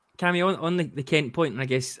 Cammy, on the Kent point, and I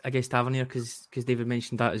guess Tavernier, because David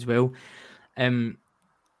mentioned that as well.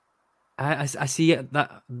 I see it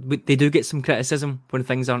that they do get some criticism when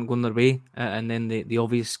things aren't going their way, and then the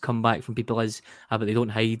obvious comeback from people is, but they don't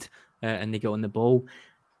hide and they get on the ball.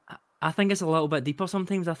 I think it's a little bit deeper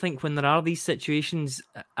sometimes. I think when there are these situations,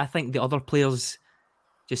 I think the other players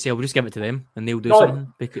just say, we'll just give it to them and they'll do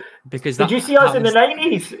something. Because did you see us in the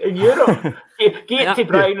 90s in Europe? Get to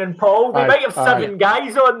Brian and Paul. They might have 7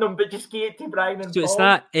 guys on them, but just get to Brian and Paul. So it's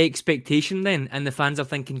that expectation then, and the fans are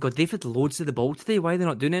thinking, God, they've had loads of the ball today. Why are they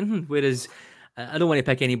not doing anything? Whereas, I don't want to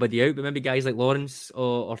pick anybody out, but maybe guys like Lawrence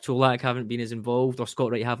or Čolak haven't been as involved, or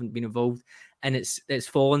Scott Wright haven't been involved. And it's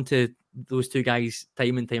fallen to those 2 guys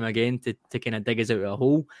time and time again to kind of dig us out of a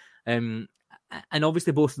hole. And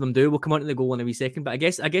obviously both of them do. We'll come on to the goal in a wee second, but I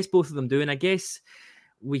guess both of them do. And I guess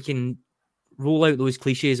we can roll out those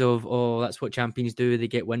cliches of, that's what champions do. They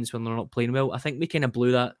get wins when they're not playing well. I think we kind of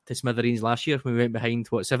blew that to smithereens last year when we went behind,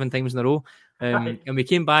 7 times in a row. And we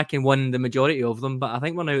came back and won the majority of them. But I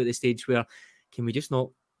think we're now at the stage where can we just not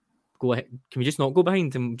go ahead? Can we just not go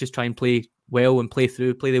behind and just try and play well and play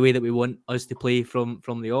the way that we want us to play from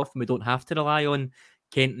the off? And we don't have to rely on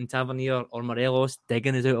Kent and Tavernier or Morelos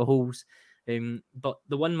digging us out of holes. But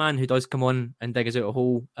the one man who does come on and dig us out a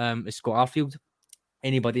hole is Scott Arfield.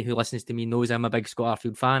 Anybody who listens to me knows I'm a big Scott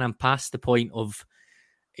Arfield fan. I'm past the point of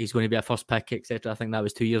he's going to be a first pick, etc. I think that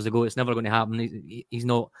was 2 years ago. It's never going to happen. He's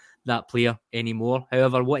not that player anymore.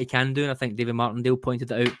 However, what he can do, and I think David Martindale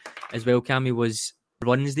pointed it out as well, Cammy, was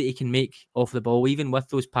runs that he can make off the ball, even with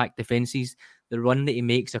those packed defences. The run that he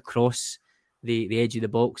makes across the edge of the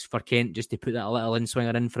box for Kent, just to put that little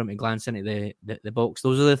in-swinger in for him to glance into the box.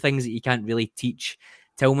 Those are the things that you can't really teach.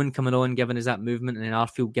 Tillman coming on, giving us that movement, and then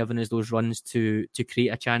Arfield giving us those runs to create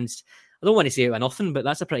a chance. I don't want to say it with nothing, but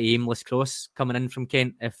that's a pretty aimless cross coming in from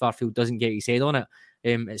Kent if Arfield doesn't get his head on it.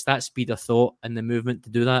 It's that speed of thought and the movement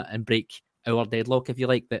to do that and break our deadlock, if you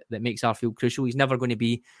like, that makes Arfield crucial. He's never going to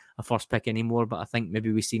be a first pick anymore, but I think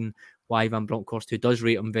maybe we've seen why Van Bronckhorst, who does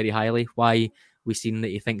rate him very highly, why we've seen that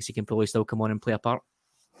he thinks he can probably still come on and play a part.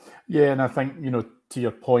 Yeah, and I think, to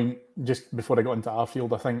your point, just before I got into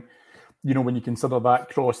Arfield, I think, when you consider that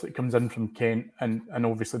cross that comes in from Kent and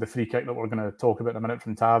obviously the free kick that we're going to talk about in a minute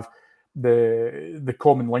from Tav, the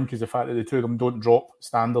common link is the fact that the two of them don't drop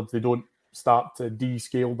standards. They don't start to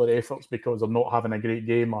descale their efforts because they're not having a great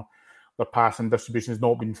game or their passing distribution has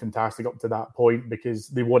not been fantastic up to that point because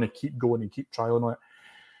they want to keep going and keep trialing on it.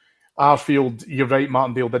 Arfield, you're right,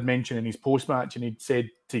 Martindale did mention in his post-match, and he'd said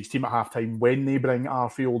to his team at halftime, when they bring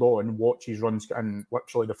Arfield on, watch his runs, and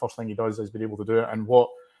literally the first thing he does is be able to do it. And what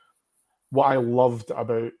I loved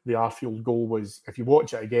about the Arfield goal was, if you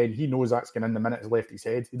watch it again, he knows that's going in the minute it's left his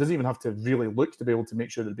head. He doesn't even have to really look to be able to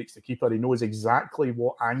make sure that it beats the keeper. He knows exactly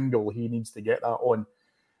what angle he needs to get that on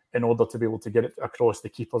in order to be able to get it across the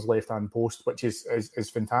keeper's left-hand post, which is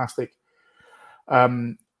fantastic.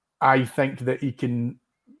 I think that he can...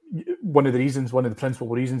 One of the principal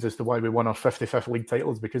reasons as to why we won our 55th league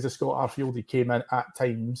title is because of Scott Arfield. He came in at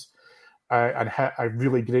times and hit a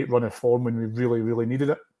really great run of form when we really, really needed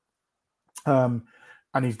it. And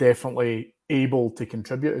he's definitely able to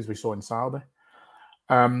contribute, as we saw on Saturday.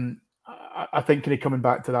 I think kind of coming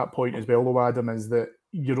back to that point as well, though, Adam, is that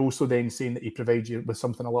you're also then saying that he provides you with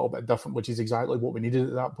something a little bit different, which is exactly what we needed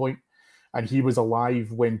at that point. And he was alive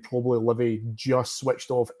when probably Livvy just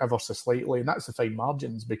switched off ever so slightly. And that's the fine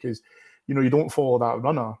margins because, you don't follow that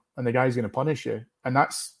runner and the guy's going to punish you. And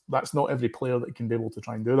that's not every player that can be able to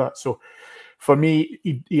try and do that. So for me,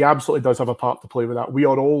 he absolutely does have a part to play with that. We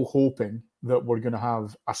are all hoping that we're going to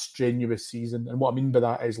have a strenuous season. And what I mean by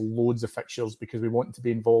that is loads of fixtures because we want to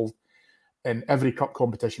be involved in every cup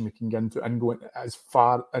competition we can get into and go as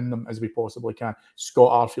far in them as we possibly can.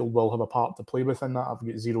 Scott Arfield will have a part to play with in that, I've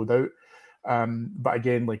got zero doubt. But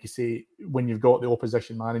again, like you say, when you've got the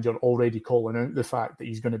opposition manager already calling out the fact that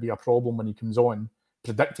he's going to be a problem when he comes on,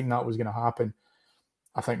 predicting that was going to happen,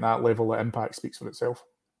 I think that level of impact speaks for itself.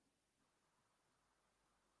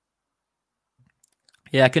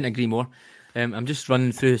 Yeah, I couldn't agree more. I'm just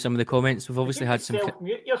running through some of the comments. We've obviously had some...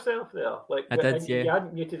 Mute yourself there. I did, yeah. You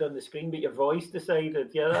hadn't muted on the screen, but your voice decided.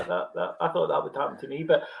 Yeah, that I thought that would happen to me.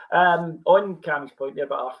 But on Cammy's point there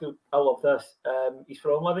about Arfield, I love this. He's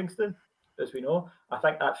from Livingston, as we know. I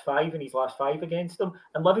think that's 5 in his last 5 against them.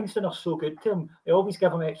 And Livingston are so good to him. They always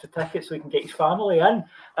give him extra tickets so he can get his family in.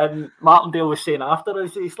 And Martindale was saying after,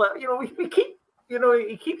 he's like, we keep,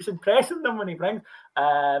 he keeps impressing them when he brings.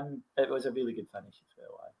 It was a really good finish as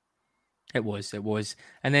well. It was.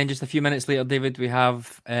 And then just a few minutes later, David, we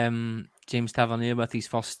have James Tavernier with his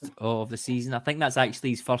first of the season. I think that's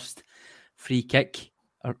actually his first free kick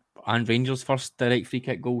and Rangers' first direct free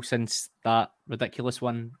kick goal since that ridiculous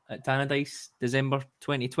one at Tannadice, December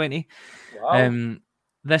 2020. Wow.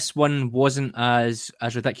 This one wasn't as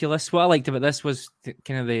ridiculous. What I liked about this was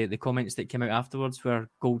kind of the comments that came out afterwards where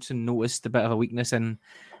Goldson noticed a bit of a weakness in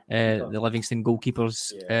the Livingston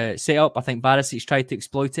goalkeeper's setup. I think Barisic tried to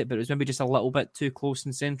exploit it, but it was maybe just a little bit too close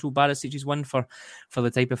and central. Barisic's one for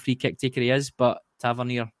the type of free kick taker he is, but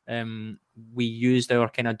Tavernier, we used our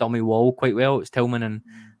kind of dummy wall quite well. It was Tillman and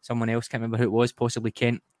someone else, can't remember who it was, possibly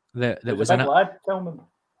Kent, that was in it. Lad, Tillman.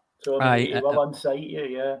 So he will unsight you,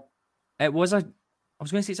 yeah. It was I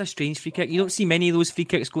was going to say it's a strange free kick. You don't see many of those free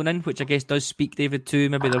kicks going in, which I guess does speak, David, to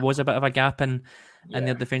maybe there was a bit of a gap in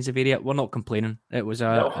their defensive area. We're not complaining. It was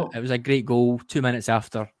a great goal 2 minutes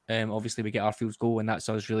after. Obviously, we get Arfield's goal, and that's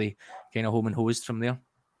us really kind of home and hosed from there.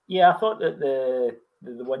 Yeah, I thought that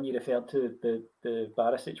the one you referred to, the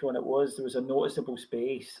Barisic one, there was a noticeable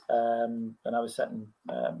space. And I was sitting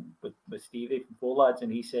with Stevie from Four Lads,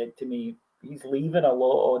 and he said to me, he's leaving a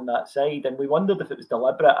lot on that side, and we wondered if it was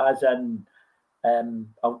deliberate, as in. A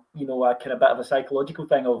kind of bit of a psychological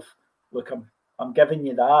thing of, look, I'm giving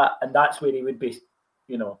you that, and that's where he would be,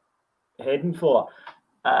 heading for.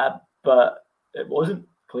 But it wasn't,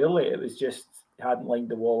 clearly. It was just hadn't lined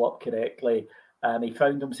the wall up correctly. He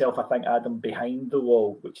found himself, I think, Adam, behind the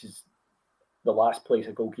wall, which is the last place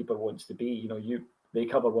a goalkeeper wants to be. They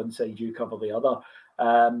cover one side, you cover the other.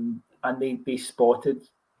 And they spotted,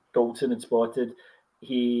 Goldson had spotted,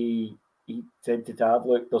 he said to Tav,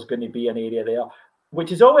 look, there's going to be an area there,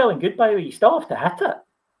 which is all well and good, by the way. You still have to hit it.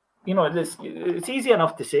 It's easy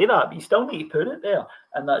enough to say that, but you still need to put it there.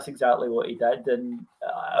 And that's exactly what he did. And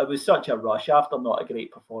it was such a rush after not a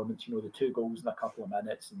great performance. The 2 goals in a couple of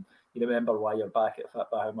minutes, and you remember why you're back at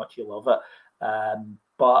FIT by how much you love it.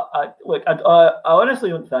 But I honestly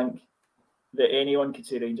don't think that anyone could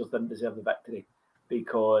say Rangers didn't deserve the victory,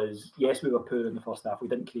 because yes, we were poor in the first half. We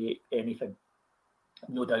didn't create anything,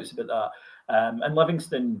 no doubts about that. And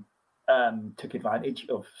Livingston took advantage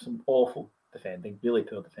of some awful defending, really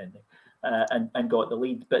poor defending, and got the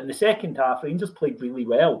lead. But in the second half, Rangers played really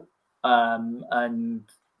well, and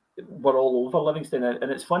were all over Livingston.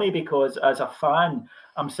 And it's funny because as a fan,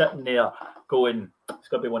 I'm sitting there going, it's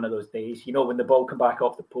going to be one of those days, when the ball came back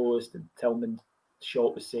off the post and Tillman's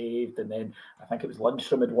shot was saved, and then I think it was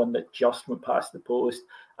Lundstrom had one that just went past the post,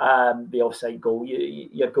 the offside goal.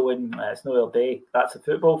 You're going, it's no other day. That's a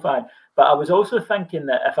football fan. But I was also thinking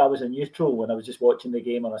that if I was a neutral when I was just watching the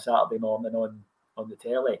game on a Saturday morning on the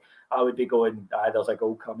telly, I would be going, there's a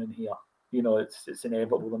goal coming here. It's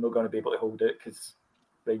inevitable. They're not going to be able to hold it because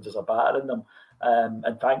Rangers are battering them.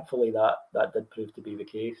 And thankfully that did prove to be the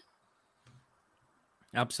case.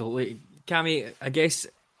 Absolutely. Cammy, I guess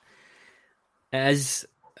it is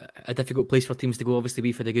a difficult place for teams to go. Obviously,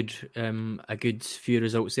 we've had a good few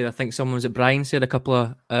results there. I think someone was at Brian said a couple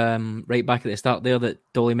of right back at the start there that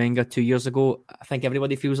Dolly Menga 2 years ago. I think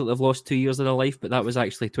everybody feels like they've lost 2 years of their life, but that was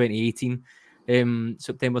actually 2018,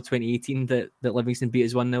 September 2018 that Livingston beat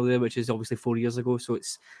us 1-0 there, which is obviously 4 years ago. So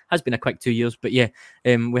has been a quick 2 years, but yeah,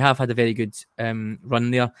 we have had a very good run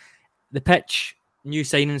there. The pitch, new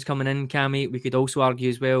signings coming in, Cammy. We could also argue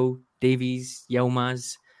as well. Davies,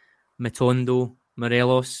 Yilmaz, Matondo,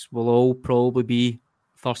 Morelos will all probably be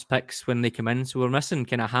first picks when they come in. So we're missing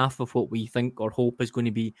kind of half of what we think or hope is going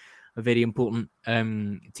to be a very important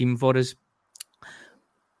team for us.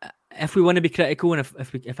 If we want to be critical, and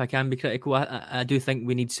if I can be critical, I do think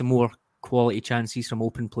we need some more quality chances from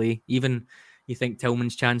open play. Even you think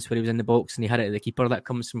Tillman's chance where he was in the box and he had it at the keeper, that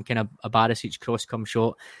comes from kind of a Barisic cross-come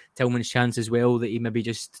shot. Tillman's chance as well that he maybe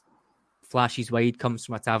just flashes wide, comes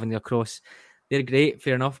from a Tavernier cross. They're great,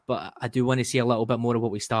 fair enough, but I do want to see a little bit more of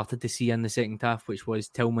what we started to see in the second half, which was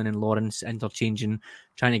Tillman and Lawrence interchanging,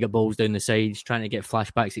 trying to get balls down the sides, trying to get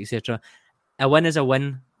flashbacks, etc. A win is a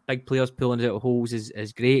win. Big players pulling it out of holes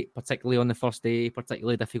is great, particularly on the first day,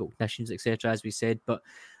 particularly difficult conditions, etc., as we said. But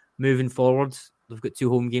moving forward, we've got 2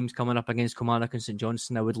 home games coming up against Kilmarnock and St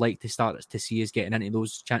Johnstone. I would like to start to see us getting into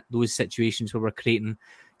those situations where we're creating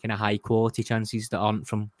kind of high quality chances that aren't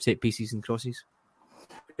from set pieces and crosses.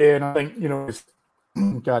 Yeah, and I think, as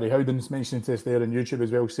Gary Howden's mentioning this there on YouTube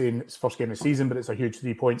as well, saying it's first game of the season, but it's a huge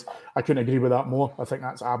 3 points. I couldn't agree with that more. I think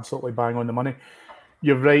that's absolutely bang on the money.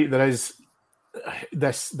 You're right, there is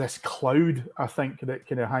this cloud, I think, that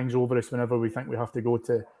kind of hangs over us whenever we think we have to go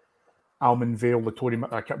to Almond Vale, the Tory,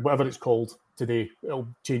 whatever it's called today. It'll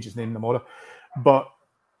change its name tomorrow. But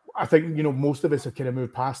I think, most of us have kind of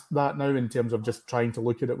moved past that now in terms of just trying to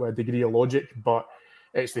look at it with a degree of logic. But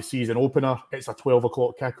it's the season opener. It's a 12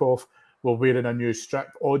 o'clock kickoff. We're wearing a new strip.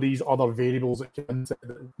 All these other variables that come into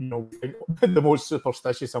it, the most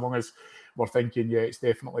superstitious among us were thinking, yeah, it's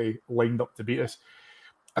definitely lined up to beat us.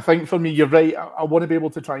 I think for me, you're right. I want to be able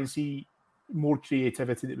to try and see more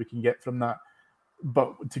creativity that we can get from that.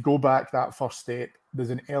 But to go back that first step,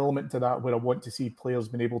 there's an element to that where I want to see players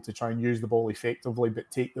being able to try and use the ball effectively,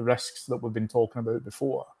 but take the risks that we've been talking about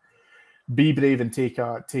before. Be brave and take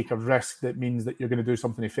a risk that means that you're going to do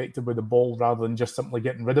something effective with the ball rather than just simply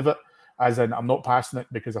getting rid of it. As in, I'm not passing it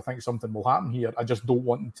because I think something will happen here. I just don't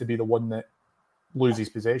want to be the one that loses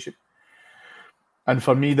possession. And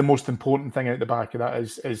for me, the most important thing out the back of that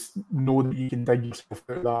is know that you can dig yourself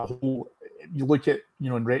out of that hole. You look at,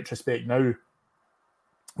 in retrospect now,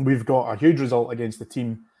 we've got a huge result against a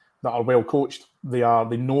team that are well coached. They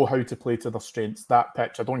know how to play to their strengths. That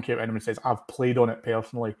pitch, I don't care what anyone says, I've played on it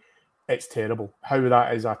personally. It's terrible. How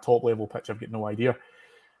that is a top level pitch, I've got no idea.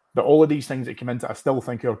 But all of these things that come into it, I still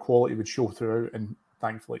think our quality would show throughout, and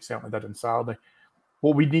thankfully it certainly did on Saturday.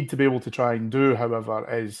 What we need to be able to try and do, however,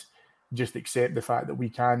 is just accept the fact that we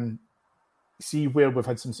can see where we've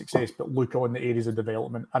had some success, but look on the areas of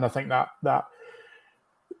development. And I think that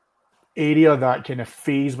area, that kind of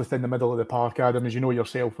phase within the middle of the park, Adam, as you know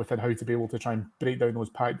yourself, within how to be able to try and break down those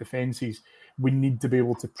packed defences, we need to be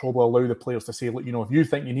able to probably allow the players to say, look, if you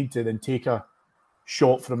think you need to, then take a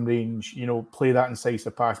shot from range, play that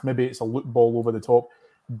incisive pass. Maybe it's a loop ball over the top,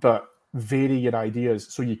 but vary your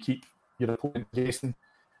ideas so you keep your opponent guessing,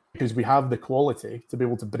 because we have the quality to be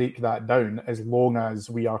able to break that down as long as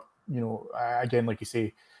we are, again, like you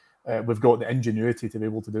say, we've got the ingenuity to be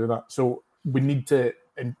able to do that. So we need to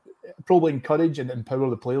probably encourage and empower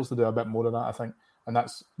the players to do a bit more of that, I think. And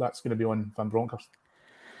that's going to be on Van Bronckhorst.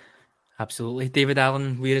 Absolutely. David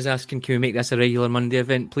Allen Weir is asking, can we make this a regular Monday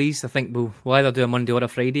event, please? I think we'll either do a Monday or a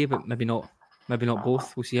Friday, but maybe not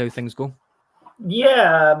both. We'll see how things go.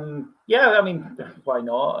 Yeah. I mean, why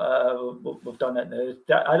not? We've done it now.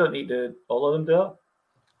 I don't need to do all of them, do I?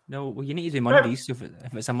 No, well, you need to do Mondays. So if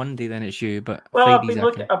it's a Monday, then it's you. But Fridays,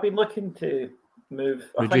 I've been looking to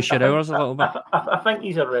move. Reduce your hours a little bit. I think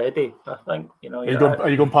he's already. I think Are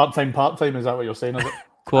you going part time? Is that what you're saying? Is it?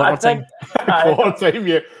 Quarter time. Quarter time.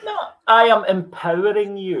 Yeah. No, I am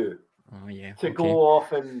empowering you to okay. go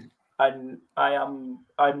off and I'm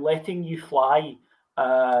letting you fly.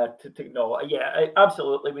 Absolutely,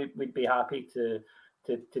 we'd be happy to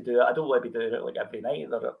do it. I don't want to be doing it like every night.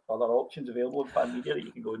 There are other options available in fan media that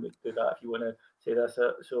you can go and do that if you want to say this.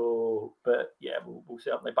 But yeah, we'll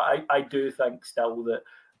certainly. But I do think still that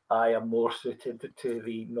I am more suited to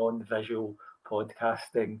the non-visual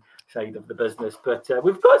podcasting side of the business. But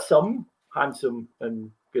we've got some handsome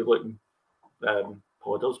and good-looking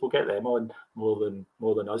podders. We'll get them on more than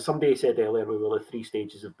us. Somebody said earlier we were the 3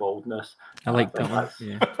 stages of baldness. I like that one.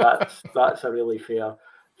 That's a really fair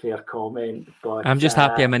comment. But I'm just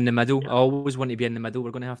happy I'm in the middle. I always want to be in the middle.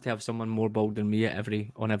 We're going to have someone more bald than me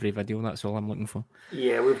on every video. That's all I'm looking for.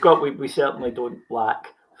 Yeah, we certainly don't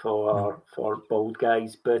lack for bald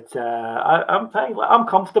guys. But I'm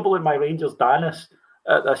comfortable in my Rangers Danis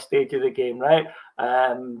at this stage of the game, right?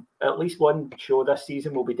 At least one show this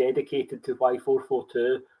season will be dedicated to why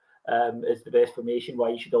 4-4-2 is the best formation, why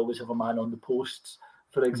you should always have a man on the posts,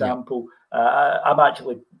 for example. I'm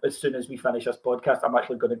actually, as soon as we finish this podcast, I'm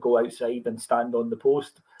actually going to go outside and stand on the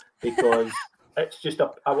post, because it's just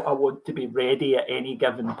I want to be ready at any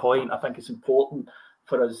given point. I think it's important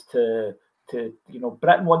for us to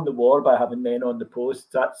Britain won the war by having men on the posts.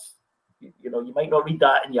 That's, you might not read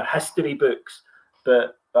that in your history books,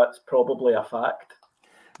 but that's probably a fact.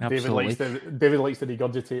 Absolutely. David likes to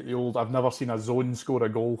regurgitate the old, I've never seen a zone score a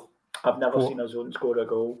goal. I've never seen a zone score a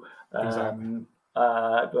goal. Exactly.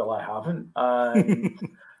 Well, I haven't. I'm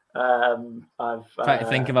trying to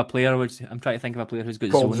think of a player who's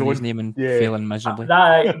got zone in his name and failing miserably.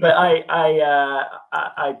 But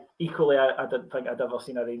I equally, I didn't think I'd ever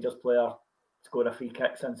seen a Rangers player score a free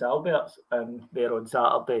kick since Albert's, and there on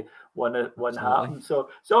Saturday one happened. So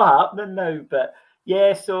it's all happening now. But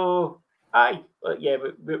yeah, so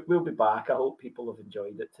we'll be back. I hope people have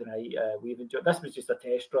enjoyed it tonight. We've enjoyed. This was just a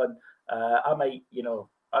test run. I might,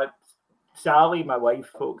 Sally, my wife,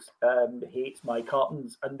 folks, hates my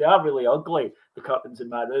curtains, and they are really ugly, the curtains in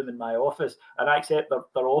my room, in my office, and I accept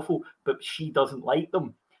they're awful, but she doesn't like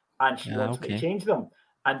them, and she wants me to change them,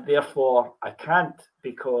 and therefore I can't,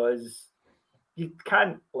 because you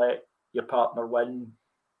can't let your partner win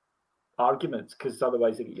arguments, because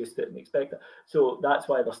otherwise they get used to it and expect it. So that's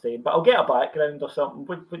why they're staying. But I'll get a background or something.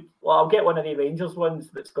 I'll get one of the Rangers ones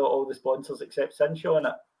that's got all the sponsors except Cincho in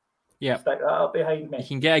it. Yeah, stick that up behind me. You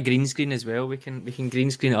can get a green screen as well. We can green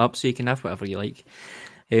screen it up so you can have whatever you like.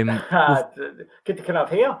 Can I have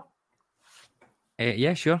hair?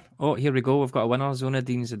 Yeah, sure. Oh, here we go. We've got a winner,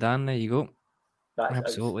 Zinedine Zidane. There you go. That's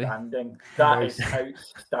absolutely outstanding. That is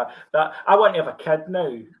outstanding. I want to have a kid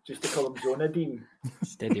now just to call him Zonadine.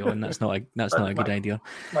 Steady on. That's not a good idea.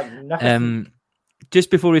 Magnificent.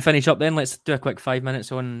 Just before we finish up, then let's do a quick 5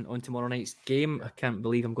 minutes on tomorrow night's game. I can't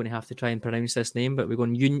believe I'm going to have to try and pronounce this name, but we're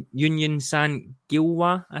going Union San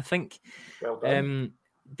Gilwa, I think. Well done.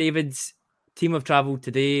 David's team have travelled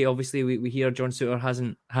today. Obviously, we hear John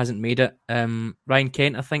Souttar hasn't made it. Ryan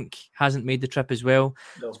Kent, I think, hasn't made the trip as well.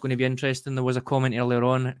 No. It's going to be interesting. There was a comment earlier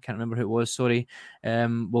on. I can't remember who it was. Sorry.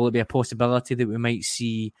 Will it be a possibility that we might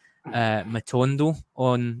see Matondo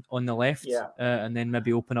on the left, and then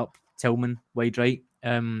maybe open up Tillman wide right?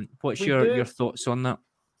 What's your thoughts on that?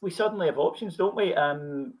 We suddenly have options, don't we?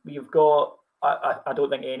 We've got. I don't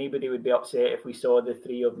think anybody would be upset if we saw the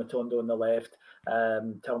three of Matondo on the left,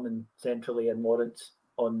 Tillman centrally, and Lawrence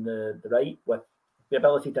on the right, with the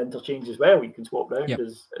ability to interchange as well. You can swap round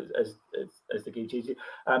as the game changes.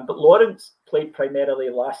 But Lawrence played primarily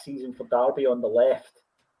last season for Derby on the left,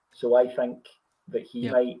 so I think that he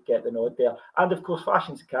might get the nod there. And of course,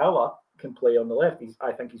 Fashion Sakala can play on the left.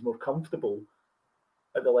 I think he's more comfortable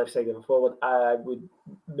at the left side of the forward. I would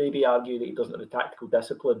maybe argue that he doesn't have the tactical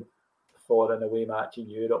discipline for an away match in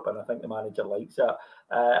Europe, and I think the manager likes that.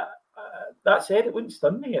 that said, it wouldn't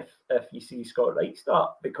stun me if you see Scott Wright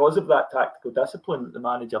start because of that tactical discipline that the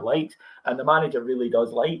manager likes, and the manager really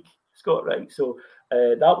does like Scott Wright. So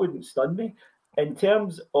that wouldn't stun me. In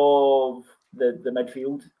terms of the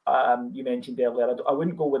midfield, you mentioned earlier, I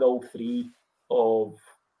wouldn't go with all three of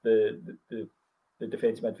the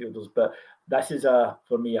defensive midfielders, but this is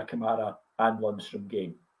for me a Kamara and Lundstrom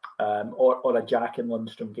game, or a Jack and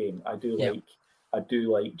Lundstrom game. I do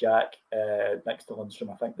like Jack next to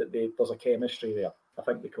Lundstrom. I think that there's a chemistry there. I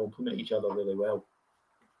think they complement each other really well,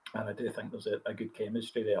 and I do think there's a good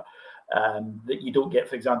chemistry there that you don't get,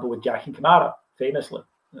 for example, with Jack and Kamara. Famously,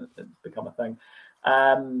 it's become a thing.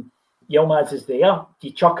 Yilmaz is there. Do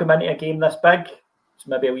you chuck him into a game this big? It's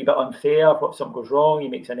maybe a wee bit unfair. If something goes wrong, he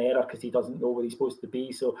makes an error because he doesn't know where he's supposed to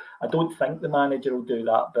be. So I don't think the manager will do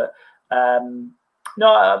that. But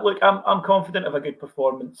no, look, I'm confident of a good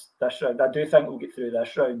performance this round. I do think we'll get through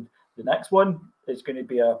this round. The next one is going to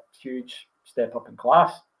be a huge step up in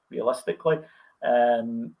class, realistically.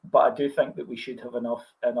 But I do think that we should have enough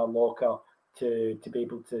in our locker to be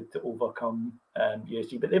able to overcome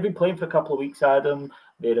USG. But they've been playing for a couple of weeks, Adam.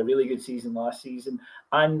 They had a really good season last season.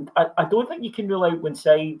 And I don't think you can rule out when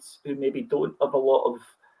sides who maybe don't have a lot of...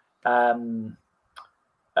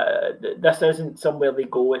 this isn't somewhere they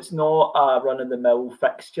go. It's not a run-of-the-mill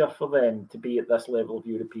fixture for them to be at this level of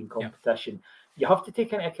European competition. Yeah. You have to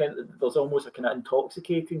take into account that there's almost a kind of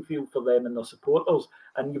intoxicating feel for them and their supporters.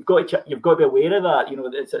 And you've got to be aware of that. You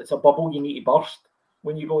know, it's a bubble you need to burst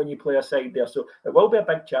when you go and you play a side there. So it will be a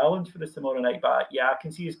big challenge for us tomorrow night. But I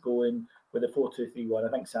can see us going with a 4-2-3-1.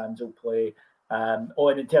 I think Sands will play. And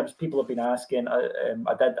in terms, people have been asking,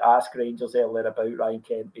 I did ask Rangers earlier about Ryan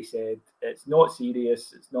Kent. They said it's not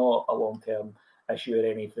serious, it's not a long-term issue or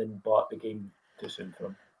anything, but the game too soon for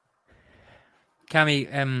him. Cammy,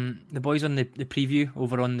 the boys on the preview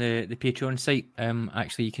over on the Patreon site,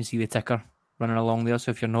 actually you can see the ticker running along there.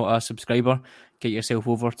 So if you're not a subscriber, get yourself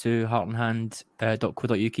over to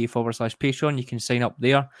heartandhand.co.uk/Patreon. You can sign up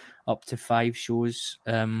there, up to 5 shows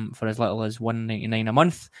for as little as $1.99 a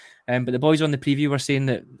month. But the boys on the preview were saying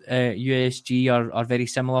that USG are very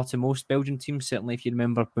similar to most Belgian teams. Certainly, if you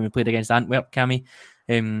remember when we played against Antwerp, Cammy,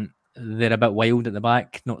 they're a bit wild at the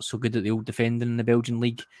back, not so good at the old defending in the Belgian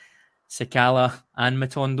league. Sakala and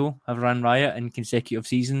Matondo have ran riot in consecutive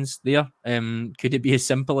seasons there. Could it be as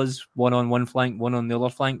simple as one on one flank, one on the other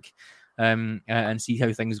flank, and see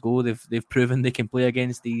how things go? They've proven they can play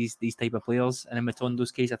against these type of players. And in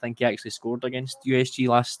Matondo's case, I think he actually scored against USG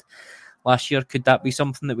last year. Could that be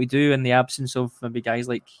something that we do in the absence of maybe guys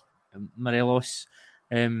like Morelos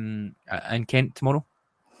and Kent tomorrow?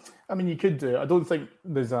 I mean, you could do it. I don't think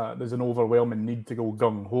there's an overwhelming need to go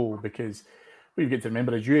gung-ho, because what you get to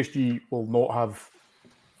remember is USG will not have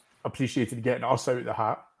appreciated getting us out of the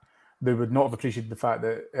hat. They would not have appreciated the fact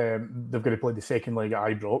that they've got to play the second leg at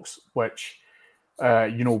Ibrox, which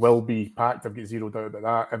will be packed. I've got zero doubt about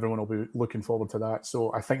that. Everyone will be looking forward to that.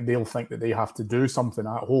 So I think they'll think that they have to do something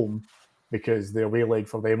at home, because the away leg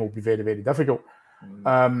for them will be very, very difficult.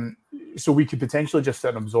 So we could potentially just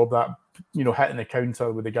sit and absorb that, hitting the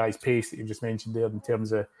counter with the guy's pace that you've just mentioned there, in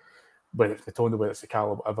terms of whether it's Matondo, whether it's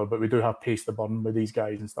Sakala, whatever. But we do have pace to burn with these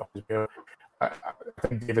guys and stuff as well. I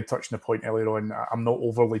think David touched on the point earlier on. I'm not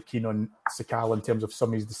overly keen on Sakala in terms of some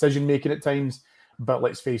of his decision making at times, but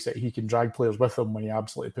let's face it, he can drag players with him when he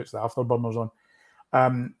absolutely puts the afterburners on.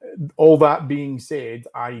 All that being said,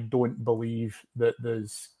 I don't believe that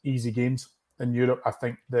there's easy games in Europe. I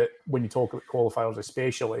think that when you talk about qualifiers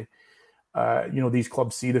especially, these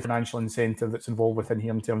clubs see the financial incentive that's involved within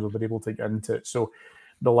here in terms of being able to get into it. So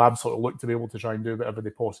they'll absolutely look to be able to try and do whatever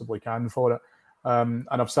they possibly can for it. And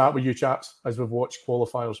I've sat with you chaps as we've watched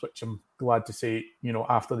qualifiers, which I'm glad to say,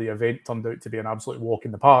 after the event turned out to be an absolute walk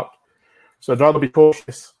in the park. So I'd rather be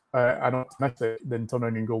cautious and optimistic than turn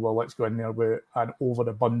around and go, well, let's go in there with an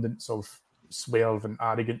overabundance of swerve and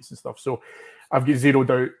arrogance and stuff. So I've got zero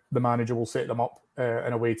doubt the manager will set them up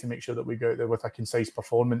in a way to make sure that we go out there with a concise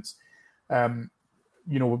performance. Would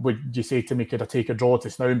you say to me, could I take a draw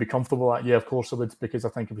to now and be comfortable at? Yeah, of course I would, because I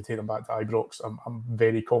think if we take them back to Ibrox, I'm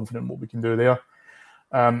very confident what we can do there.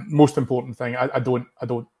 Most important thing, I don't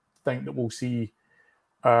think that we'll see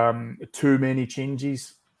too many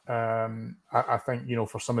changes. I think,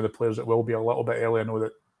 for some of the players it will be a little bit early. I know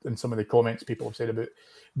that in some of the comments people have said about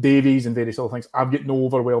Davies and various other things, I've got no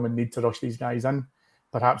overwhelming need to rush these guys in.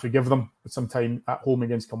 Perhaps we give them some time at home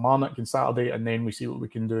against Kilmarnock on Saturday, and then we see what we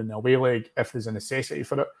can do in the away leg if there's a necessity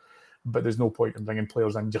for it. But there's no point in bringing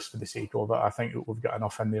players in just for the sake of it. I think we've got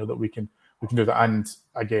enough in there that we can do that. And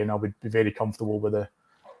again, I would be very comfortable with the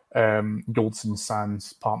Goldson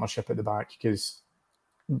Sands partnership at the back, because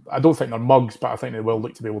I don't think they're mugs, but I think they will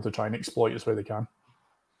look to be able to try and exploit us where they can.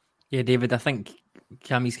 Yeah, David, I think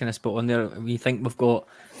Cammie's kind of spot on there. We think we've got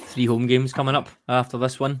 3 home games coming up after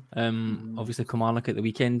this one. Obviously, Kilmarnock at the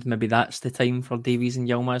weekend. Maybe that's the time for Davies and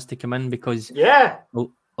Yilmaz to come in, because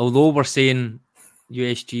although we're saying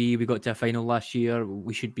USG, we got to a final last year,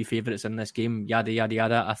 we should be favourites in this game, yada, yada,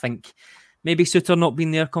 yada. I think maybe Suter not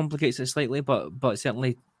being there complicates it slightly, but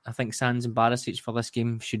certainly I think Sands and Barisic for this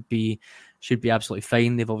game should be absolutely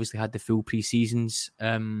fine. They've obviously had the full pre-seasons.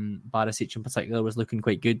 Barisic in particular was looking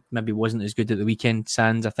quite good. Maybe wasn't as good at the weekend.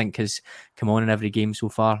 Sands, I think, has come on in every game so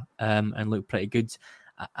far and looked pretty good.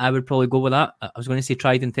 I would probably go with that. I was going to say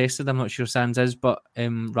tried and tested. I'm not sure Sands is, but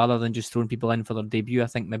rather than just throwing people in for their debut, I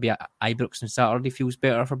think maybe Ibrox on Saturday feels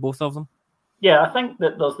better for both of them. Yeah, I think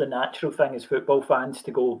that there's the natural thing as football fans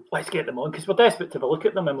to go, let's get them on, because we're desperate to have a look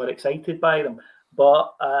at them and we're excited by them.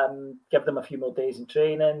 But give them a few more days in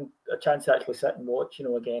training, a chance to actually sit and watch,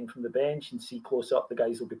 again from the bench and see close up the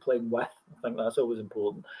guys will be playing with. I think that's always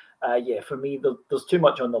important. For me, there's too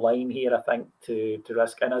much on the line here, I think, to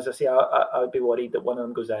risk. And as I say, I would be worried that one of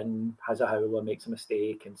them goes in, has a howler, makes a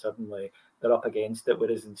mistake, and suddenly they're up against it.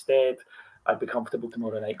 Whereas instead, I'd be comfortable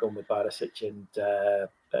tomorrow night going with Barisic and,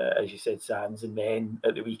 as you said, Sands. And then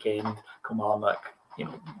at the weekend, Kilmarnock,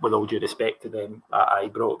 with all due respect to them, at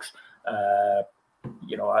Ibrox.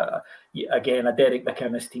 Again, a Derek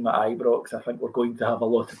McInnes team at Ibrox, I think we're going to have a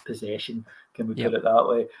lot of possession, can we put it that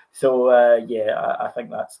way? So, I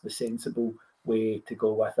think that's the sensible way to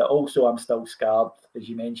go with it. Also, I'm still scared, as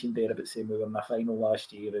you mentioned there, about saying we were in the final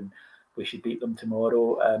last year and we should beat them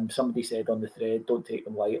tomorrow. Somebody said on the thread, don't take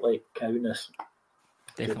them lightly. Kaunas,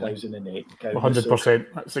 2008. 100%.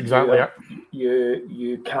 That's exactly it.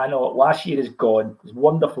 You cannot. Last year is gone. It's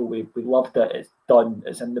wonderful. We loved it. It's done.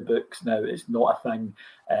 It's in the books now. It's not a thing.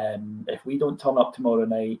 If we don't turn up tomorrow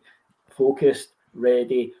night focused,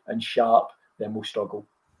 ready and sharp, then we'll struggle.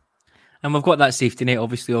 And we've got that safety net,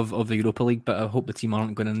 obviously, of the Europa League, but I hope the team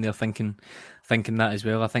aren't going in there thinking that as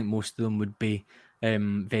well. I think most of them would be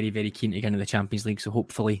very, very keen to get into the Champions League. So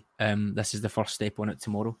hopefully this is the first step on it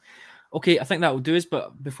tomorrow. Okay, I think that will do us.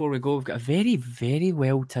 But before we go, we've got a very, very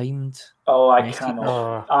well-timed... Oh, I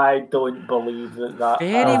cannot. I don't believe that.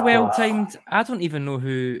 Very well-timed. I don't even know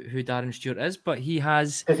who Darren Stewart is, but he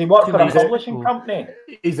has... Does he work for a publishing company?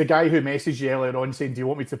 He's the guy who messaged you earlier on saying, do you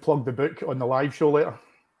want me to plug the book on the live show later?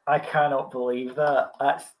 I cannot believe that.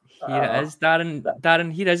 Here it is, Darren.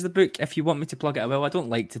 Darren, here is the book. If you want me to plug it, I will. I don't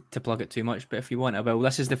like to plug it too much, but if you want, I will.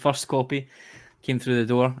 This is the first copy. Came through the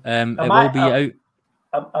door. It will be out.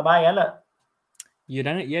 Am I in it? You're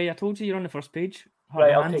in it? Yeah, I told you you're on the first page.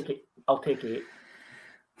 Right, I'll take it. Okay, good.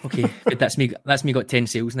 That's me got 10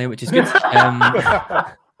 sales now, which is good.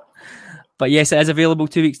 But yes, it is available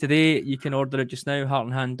 2 weeks today. You can order it just now,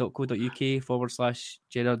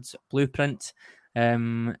 heartandhand.co.uk/Gerard's Blueprint.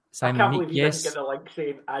 Simon I can't Meek, believe you didn't get the link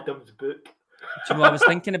saying Adam's book. Do you know, I was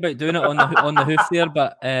thinking about doing it on the hoof there,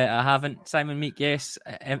 but I haven't. Simon Meek, yes.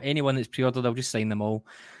 Anyone that's pre-ordered, I'll just sign them all.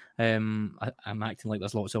 I'm acting like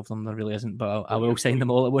there's lots of them. There really isn't, but I will sign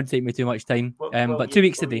them all. It won't take me too much time. But 2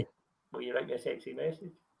 weeks today. Will you write me a sexy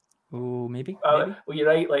message? Oh, maybe. Will you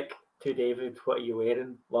write like, to David, what are you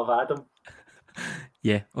wearing? Love, Adam.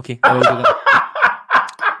 Yeah, okay. I will do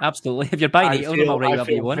that. Absolutely. If you're buying it, I'll write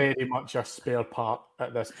whatever you want. Very much a spare part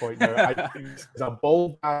at this point now. I think it's a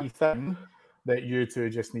ball bag thing that you two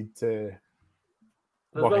just need to.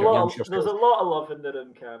 There's a lot of love in the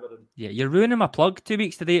room, Cameron. Yeah, you're ruining my plug. 2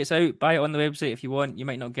 weeks today, it's out. Buy it on the website if you want. You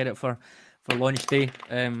might not get it for launch day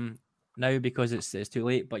now because it's too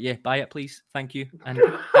late. But yeah, buy it, please. Thank you. And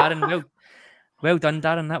Darren, well done,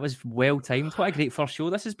 Darren. That was well timed. What a great first show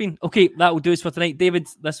this has been. Okay, that will do us for tonight. David,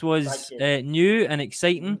 this was new and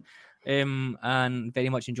exciting and very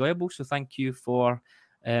much enjoyable. So thank you for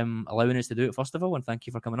allowing us to do it, first of all, and thank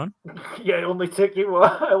you for coming on. Yeah, it only took you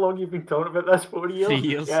how long you've been talking about this? 4 years? 3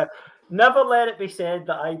 years. Yeah. Never let it be said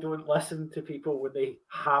that I don't listen to people when they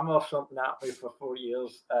hammer something at me for 4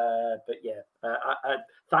 years. But yeah, I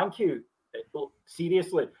thank you.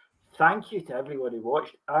 Seriously, thank you to everyone who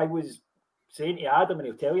watched. I was saying to Adam, and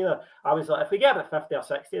he'll tell you that, I was like, if we get about 50 or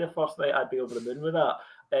 60 the first night, I'd be over the moon with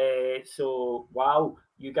that. So, wow,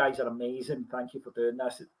 you guys are amazing. Thank you for doing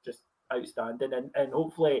this. It's just outstanding. And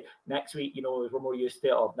hopefully next week, as we're more used to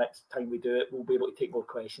it, or next time we do it, we'll be able to take more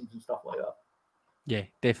questions and stuff like that. Yeah,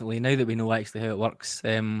 definitely. Now that we know actually how it works,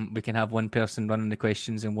 we can have one person running the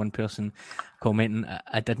questions and one person commenting.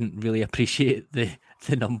 I didn't really appreciate the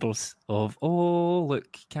numbers of, oh, look,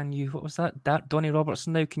 can you, what was that? Donnie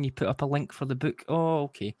Robertson now, can you put up a link for the book? Oh,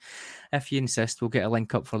 okay. If you insist, we'll get a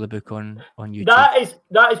link up for the book on YouTube.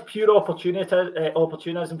 That is pure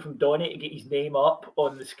opportunism from Donnie to get his name up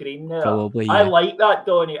on the screen there. Probably, yeah. I like that,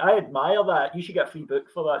 Donnie. I admire that. You should get a free book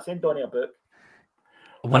for that. Send Donnie a book.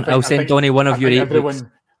 I'll send Donnie one of your 8 books.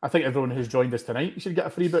 I think everyone who's joined us tonight, you should get a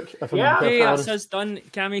free book. Hey, that's us done.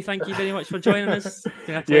 Cammy, thank you very much for joining us.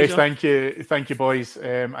 Yes, thank you, boys.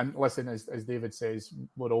 And listen, as David says,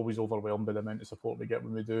 we're always overwhelmed by the amount of support we get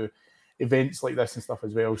when we do events like this and stuff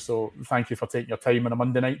as well. So thank you for taking your time on a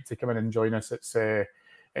Monday night to come in and join us.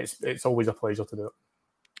 It's always a pleasure to do it.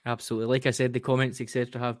 Absolutely. Like I said, the comments,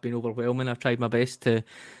 etc., have been overwhelming. I've tried my best to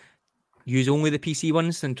use only the PC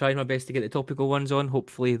ones and tried my best to get the topical ones on.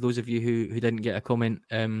 Hopefully those of you who didn't get a comment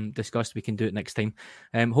discussed, we can do it next time.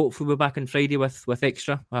 Hopefully we're back on Friday with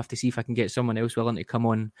extra. I'll have to see if I can get someone else willing to come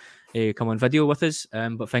on video with us,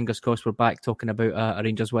 but fingers crossed we're back talking about a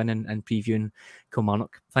Rangers win and previewing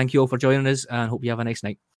Kilmarnock. Thank you all for joining us and hope you have a nice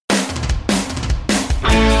night.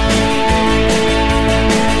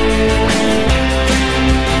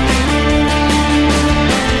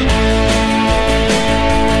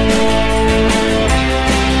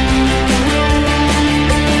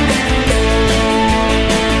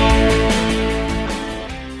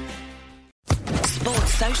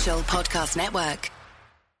 Podcast Network.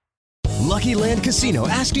 Lucky Land Casino,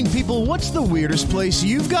 asking people, what's the weirdest place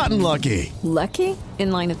you've gotten lucky? Lucky?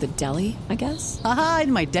 In line at the deli, I guess? Aha,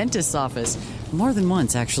 in my dentist's office. More than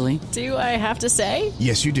once, actually. Do I have to say?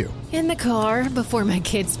 Yes, you do. In the car before my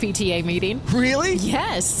kids' PTA meeting. Really?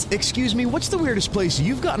 Yes. Excuse me, what's the weirdest place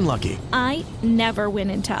you've gotten lucky? I never win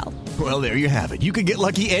and tell. Well, there you have it. You can get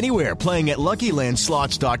lucky anywhere, playing at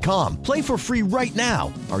LuckyLandSlots.com. Play for free right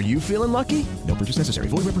now. Are you feeling lucky? No purchase necessary.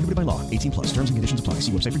 Void where prohibited by law. 18+. Terms and conditions apply.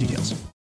 See website for details.